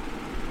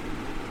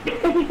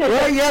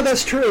 Well, yeah,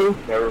 that's true.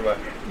 Never mind.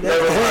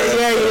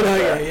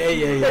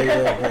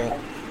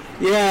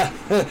 Yeah.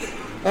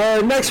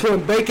 Next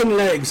one, bacon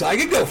legs. I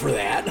could go for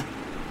that.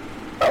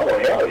 Oh,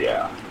 hell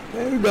yeah.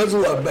 Who doesn't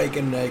love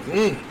bacon legs?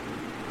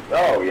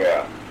 Oh,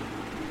 yeah.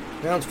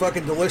 Sounds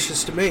fucking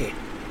delicious to me.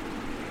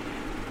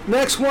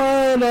 Next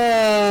one,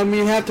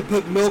 you have to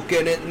put milk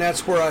in it, and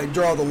that's where I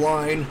draw the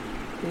line.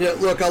 Yeah,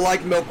 look, I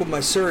like milk with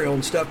my cereal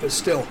and stuff, but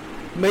still.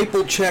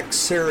 Maple Chex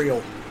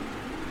cereal.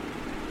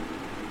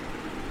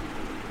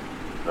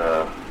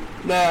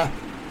 Nah.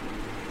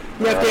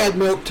 You have to add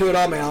milk to it,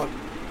 I'm out.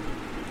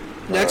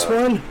 Next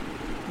one.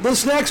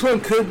 This next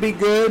one could be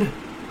good.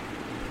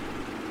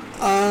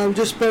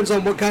 Just depends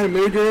on what kind of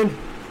mood you're in.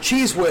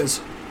 Cheese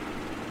Whiz.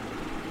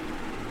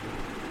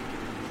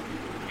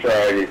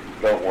 Tried it.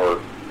 Don't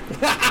work.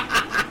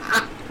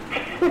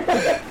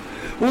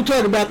 We'll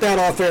talk about that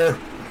off air.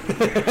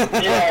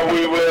 Yeah,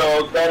 we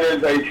will. That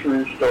is a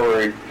true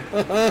story.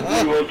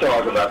 We will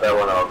talk about that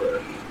one off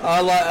air.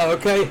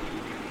 Okay.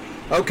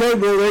 Okay,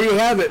 well, there you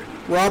have it.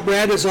 Rob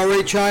Rads has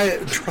already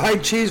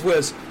tried Cheese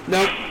Whiz.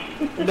 Nope,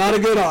 not a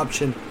good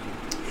option.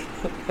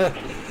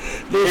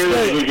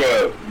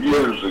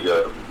 Years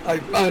ago. I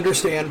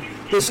understand.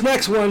 This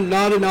next one,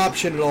 not an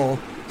option at all.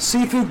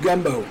 Seafood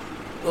gumbo.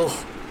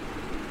 Ugh.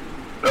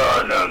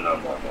 No.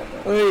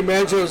 Hey,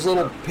 imagine those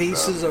little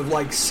pieces of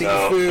like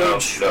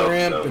seafood,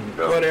 shrimp, and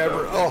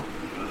whatever. Oh,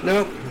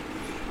 no.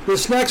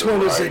 This next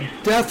one is a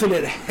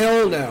definite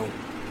hell no.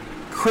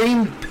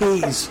 Creamed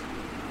peas.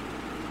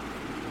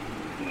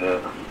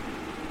 No.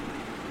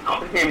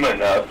 Cream of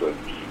nothing.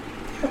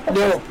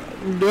 No.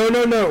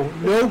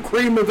 No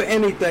cream of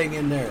anything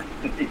in there.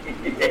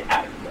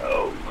 Yeah,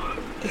 no.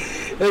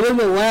 And then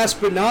the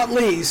last but not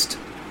least,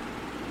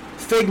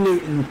 Fig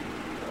Newton.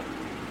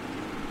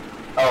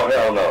 Oh,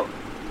 hell no.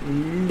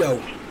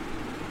 No.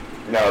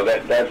 No,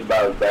 that's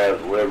about as bad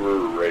as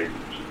liver or raisins.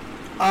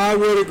 I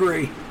would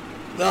agree.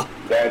 No.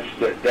 That's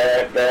the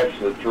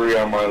three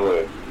on my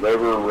list.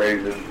 Liver,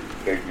 raisins,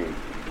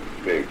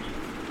 pigs.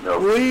 No.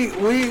 We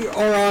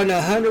are on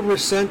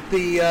 100%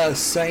 the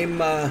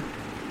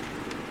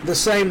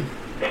same.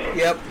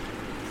 Yep.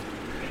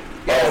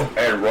 Oh,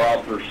 and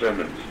raw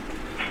persimmons.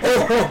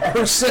 Oh,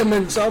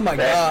 persimmons! Oh my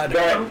God!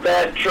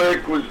 That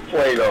trick was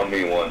played on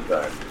me one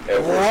time.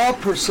 Raw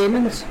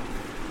persimmons.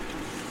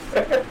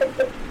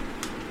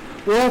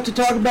 We'll have to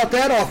talk about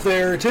that off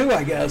there too,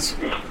 I guess.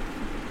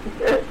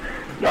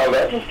 No,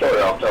 that's a story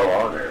I'll tell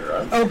on there,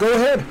 right? Oh, go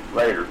ahead.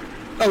 Later.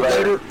 Oh,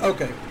 later?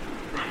 Okay.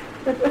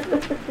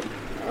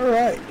 All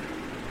right.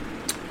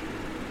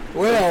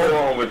 Well. What's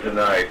wrong with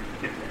tonight?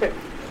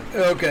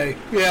 Okay.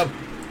 Yeah.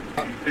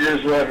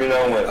 Just let me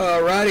know when.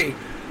 All righty.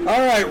 All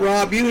right,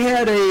 Rob. You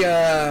had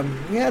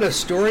a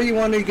story you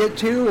wanted to get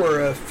to,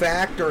 or a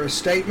fact, or a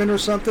statement, or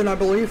something, I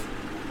believe.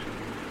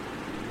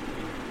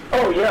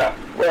 Oh yeah.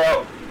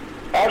 Well,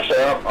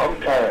 actually, I'm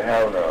kind of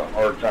having a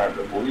hard time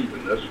to believe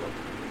in this one.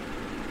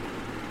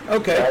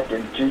 Okay. Back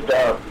in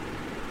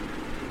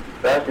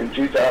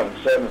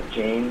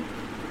 2017,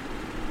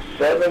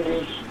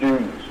 70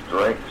 students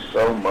drank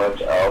so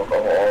much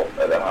alcohol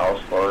at a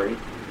house party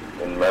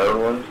in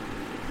Maryland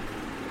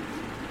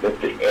that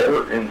the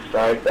air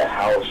inside the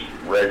house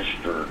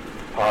registered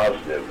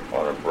positive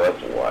on a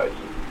breathalyzer.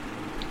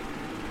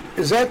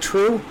 Is that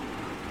true?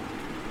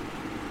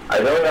 I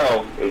don't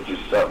know. It's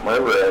just something I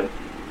read.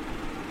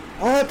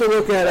 I'll have to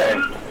look at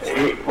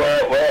it.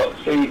 Well,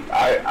 see,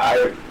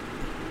 I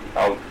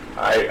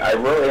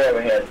really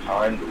haven't had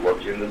time to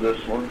look into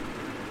this one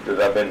because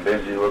I've been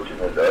busy looking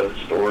at other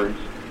stories.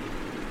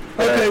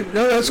 Okay,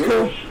 no, that's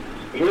cool.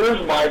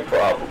 Here's my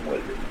problem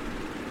with it.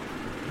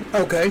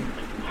 Okay.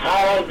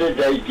 How did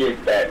they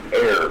get that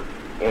air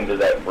into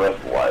that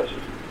breathalyzer?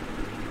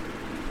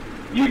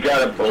 You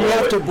gotta blow it. You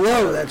have to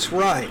blow, that's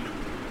right.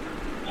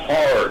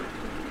 Hard,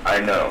 I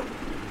know.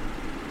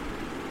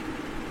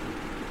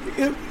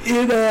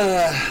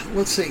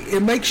 Let's see,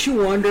 it makes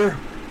you wonder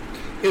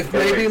if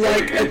maybe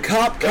a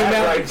cop came out.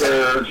 That right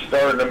there is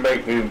starting to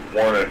make me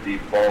want to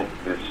debunk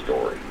this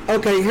story.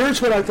 Okay,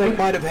 here's what I think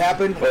might have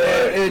happened,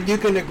 and you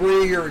can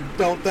agree or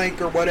don't think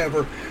or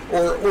whatever,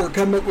 or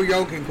come up with your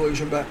own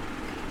conclusion, but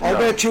I'll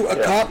bet you a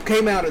cop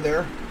came out of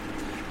there,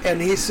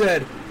 and he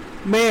said,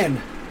 man,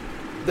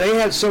 they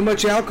had so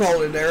much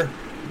alcohol in there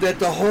that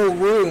the whole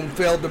room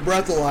failed the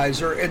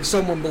breathalyzer, and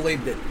someone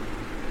believed it.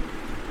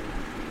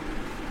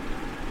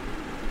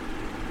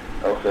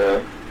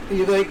 Okay.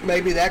 You think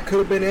maybe that could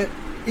have been it?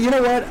 You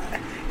know what?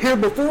 Here,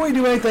 before we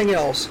do anything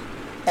else,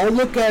 I'll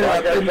look at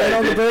it, and then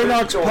on the very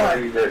next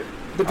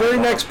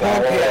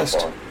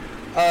podcast,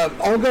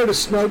 I'll go to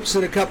Snopes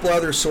and a couple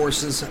other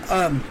sources.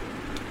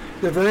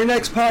 The very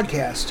next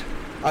podcast,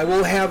 I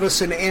will have us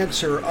an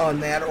answer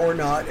on that or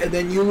not, and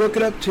then you look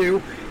it up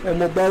too, and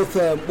we'll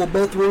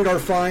both read our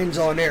finds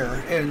on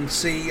air and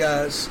see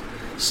if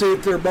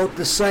they're both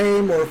the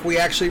same or if we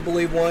actually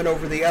believe one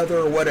over the other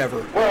or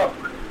whatever. Well,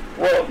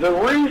 the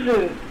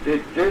reason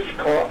that this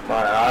caught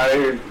my eye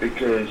is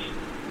because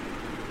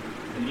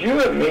you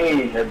and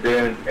me have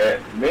been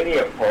at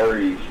many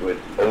parties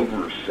with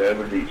over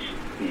 70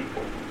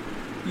 people.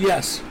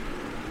 Yes.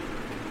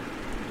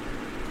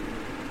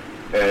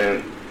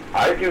 And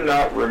I do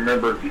not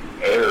remember the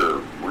air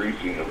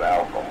reeking of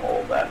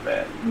alcohol that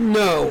bad.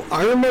 No,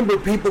 I remember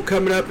people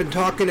coming up and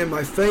talking in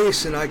my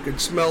face, and I could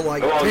smell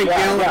like 10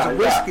 gallons of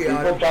whiskey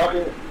on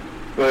it.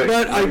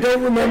 But I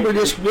don't remember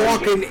just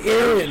walking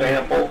in.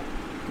 Sample.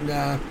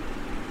 Nah.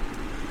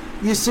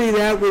 You see,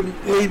 that would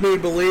lead me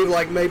to believe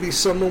like maybe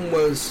someone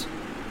was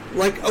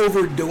like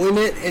overdoing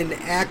it and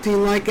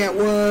acting like that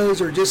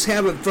was, or just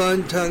having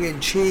fun,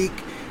 tongue-in-cheek.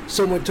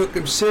 Someone took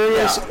them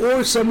serious,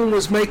 or someone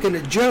was making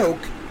a joke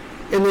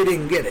and they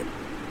didn't get it.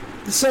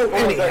 So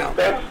anyhow,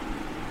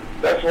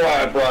 that's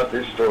why I brought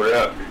this story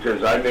up,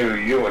 because I knew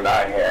you and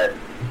I had.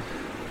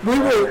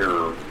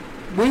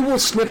 We will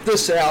snip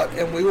this out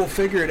and we will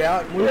figure it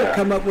out and we will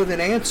come up with an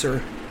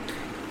answer.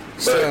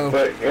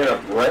 But in a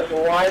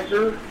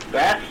breathalyzer,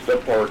 that's the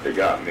part that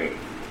got me.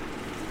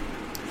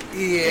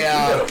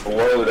 Yeah. You gotta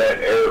blow that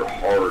air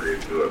hard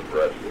into a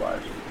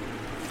breathalyzer.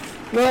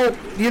 Well,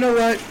 you know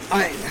what?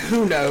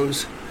 Who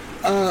knows?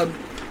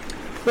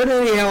 But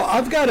anyhow,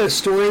 I've got a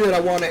story that I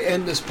want to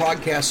end this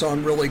podcast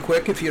on really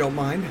quick, if you don't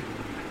mind.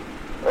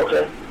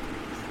 Okay.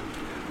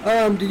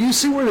 Did you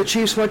see where the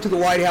Chiefs went to the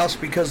White House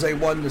because they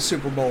won the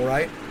Super Bowl,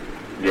 right?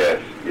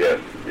 Yes.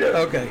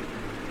 Okay.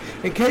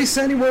 In case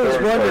anyone was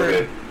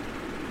wondering...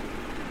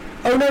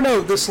 Oh, no,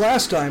 this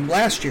last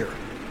year.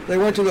 They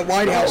went to the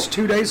White House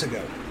 2 days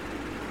ago.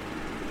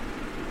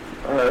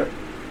 All right.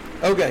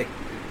 Okay.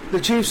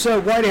 The Chiefs'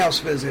 White House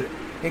visit.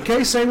 In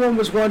case anyone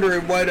was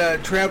wondering what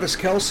Travis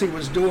Kelce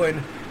was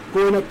doing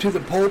going up to the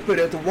pulpit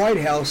at the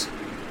White House,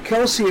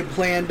 Kelce had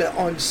planned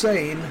on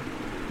saying,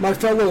 "My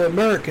fellow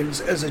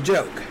Americans," as a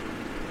joke.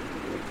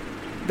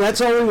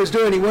 That's all he was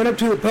doing. He went up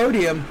to the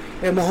podium,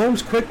 and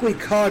Mahomes quickly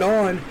caught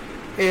on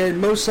and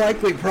most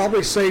likely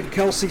probably saved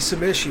Kelce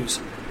some issues.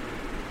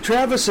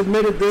 Travis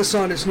admitted this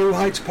on his New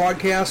Heights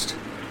podcast.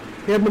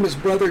 Him and his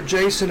brother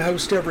Jason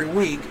host every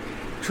week.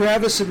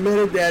 Travis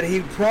admitted that he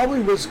probably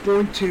was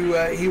going to,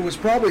 he was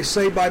probably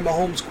saved by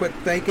Mahomes' quick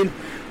thinking,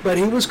 but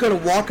he was going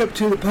to walk up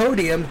to the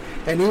podium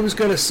and he was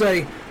going to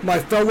say, "My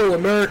fellow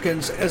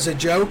Americans," as a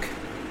joke.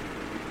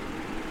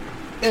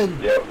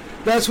 And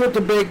that's what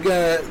the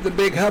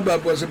big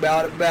hubbub was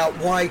about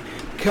why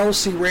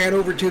Kelsey ran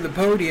over to the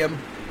podium.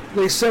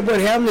 They said what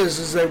happened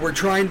is they were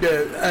trying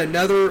to,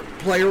 another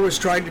player was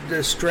trying to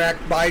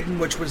distract Biden,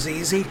 which was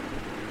easy.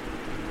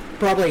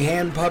 Probably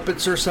hand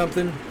puppets or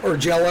something, or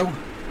Jell-O.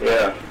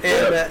 Yeah.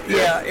 And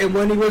and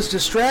when he was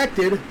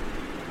distracted,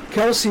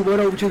 Kelsey went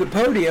over to the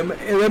podium,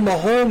 and then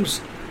Mahomes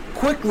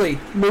quickly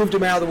moved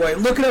him out of the way.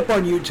 Look it up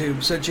on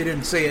YouTube since you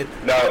didn't see it.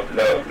 No.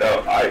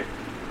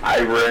 I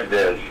read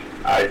this.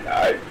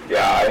 I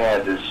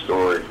had this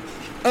story.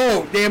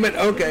 Oh, damn it.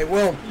 Okay,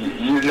 well.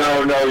 You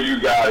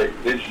got it.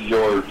 It's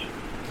yours.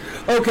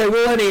 Okay,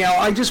 well, anyhow,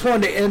 I just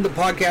wanted to end the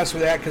podcast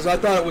with that because I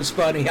thought it was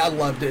funny. I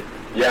loved it.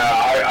 Yeah,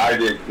 I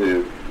did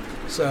too.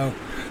 So,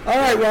 all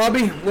right,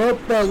 Robbie. Well,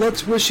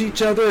 let's wish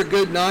each other a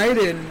good night,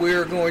 and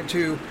we're going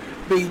to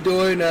be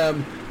doing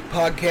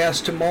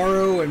podcast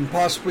tomorrow and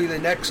possibly the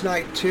next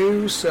night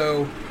too.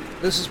 So,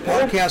 this is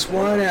podcast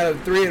 1 out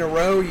of 3 in a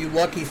row. You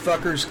lucky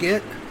fuckers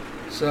get.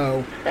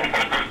 So,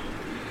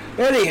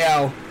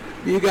 anyhow,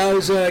 you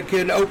guys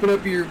can open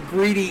up your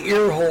greedy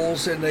ear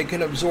holes, and they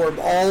can absorb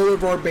all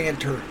of our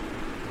banter.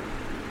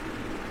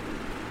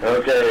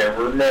 Okay, and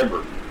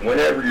remember,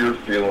 whenever you're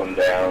feeling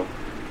down,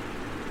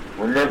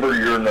 remember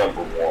you're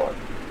number 1.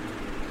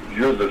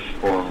 You're the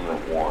sperm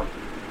of 1.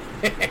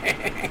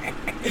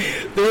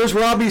 There's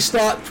Robbie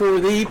Stott for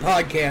the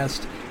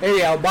podcast.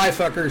 Anyhow, bye,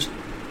 fuckers.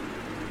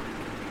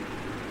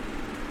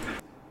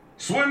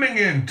 Swimming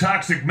in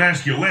toxic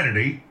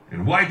masculinity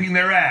and wiping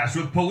their ass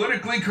with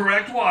politically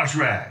correct wash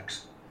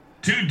rags.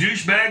 2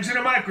 douchebags and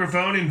a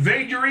microphone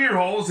invade your ear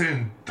holes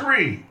in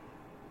 3,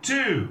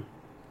 2,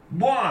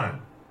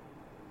 1.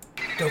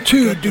 To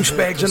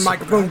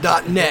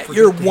douchebagsandmicrophone.net,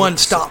 your one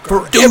stop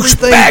for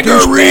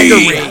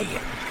douchebaggery.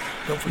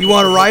 You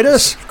want to write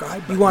us?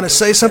 You want to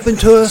say something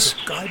to us?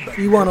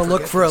 You want to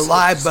look for a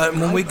live button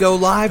when we go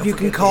live? You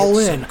can call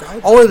in.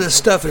 All of this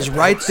stuff is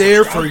right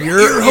there for your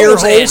ear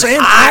holes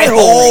and eye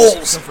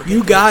holes.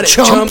 You got it,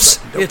 chumps.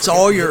 It's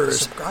all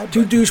yours.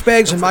 To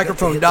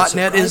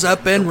douchebagsandmicrophone.net is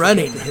up and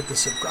running. Hit the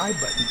subscribe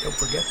button. Don't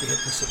forget to hit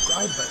the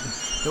subscribe button.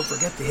 Don't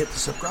forget to hit the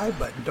subscribe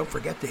button. Don't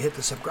forget to hit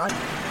the subscribe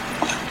button.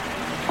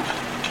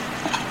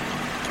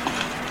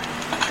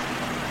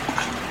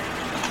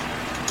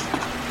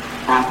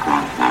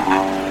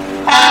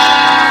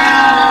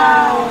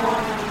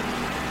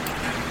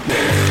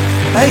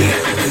 Hey,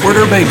 where'd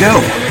everybody go?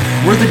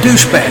 We're the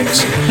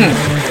douchebags.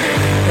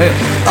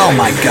 Oh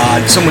my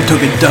god, someone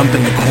took a dump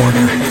in the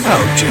corner.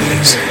 Oh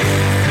jeez.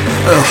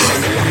 Ugh,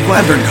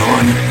 glad they're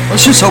gone.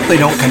 Let's just hope they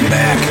don't come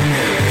back.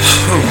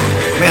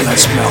 Man, that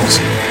smells.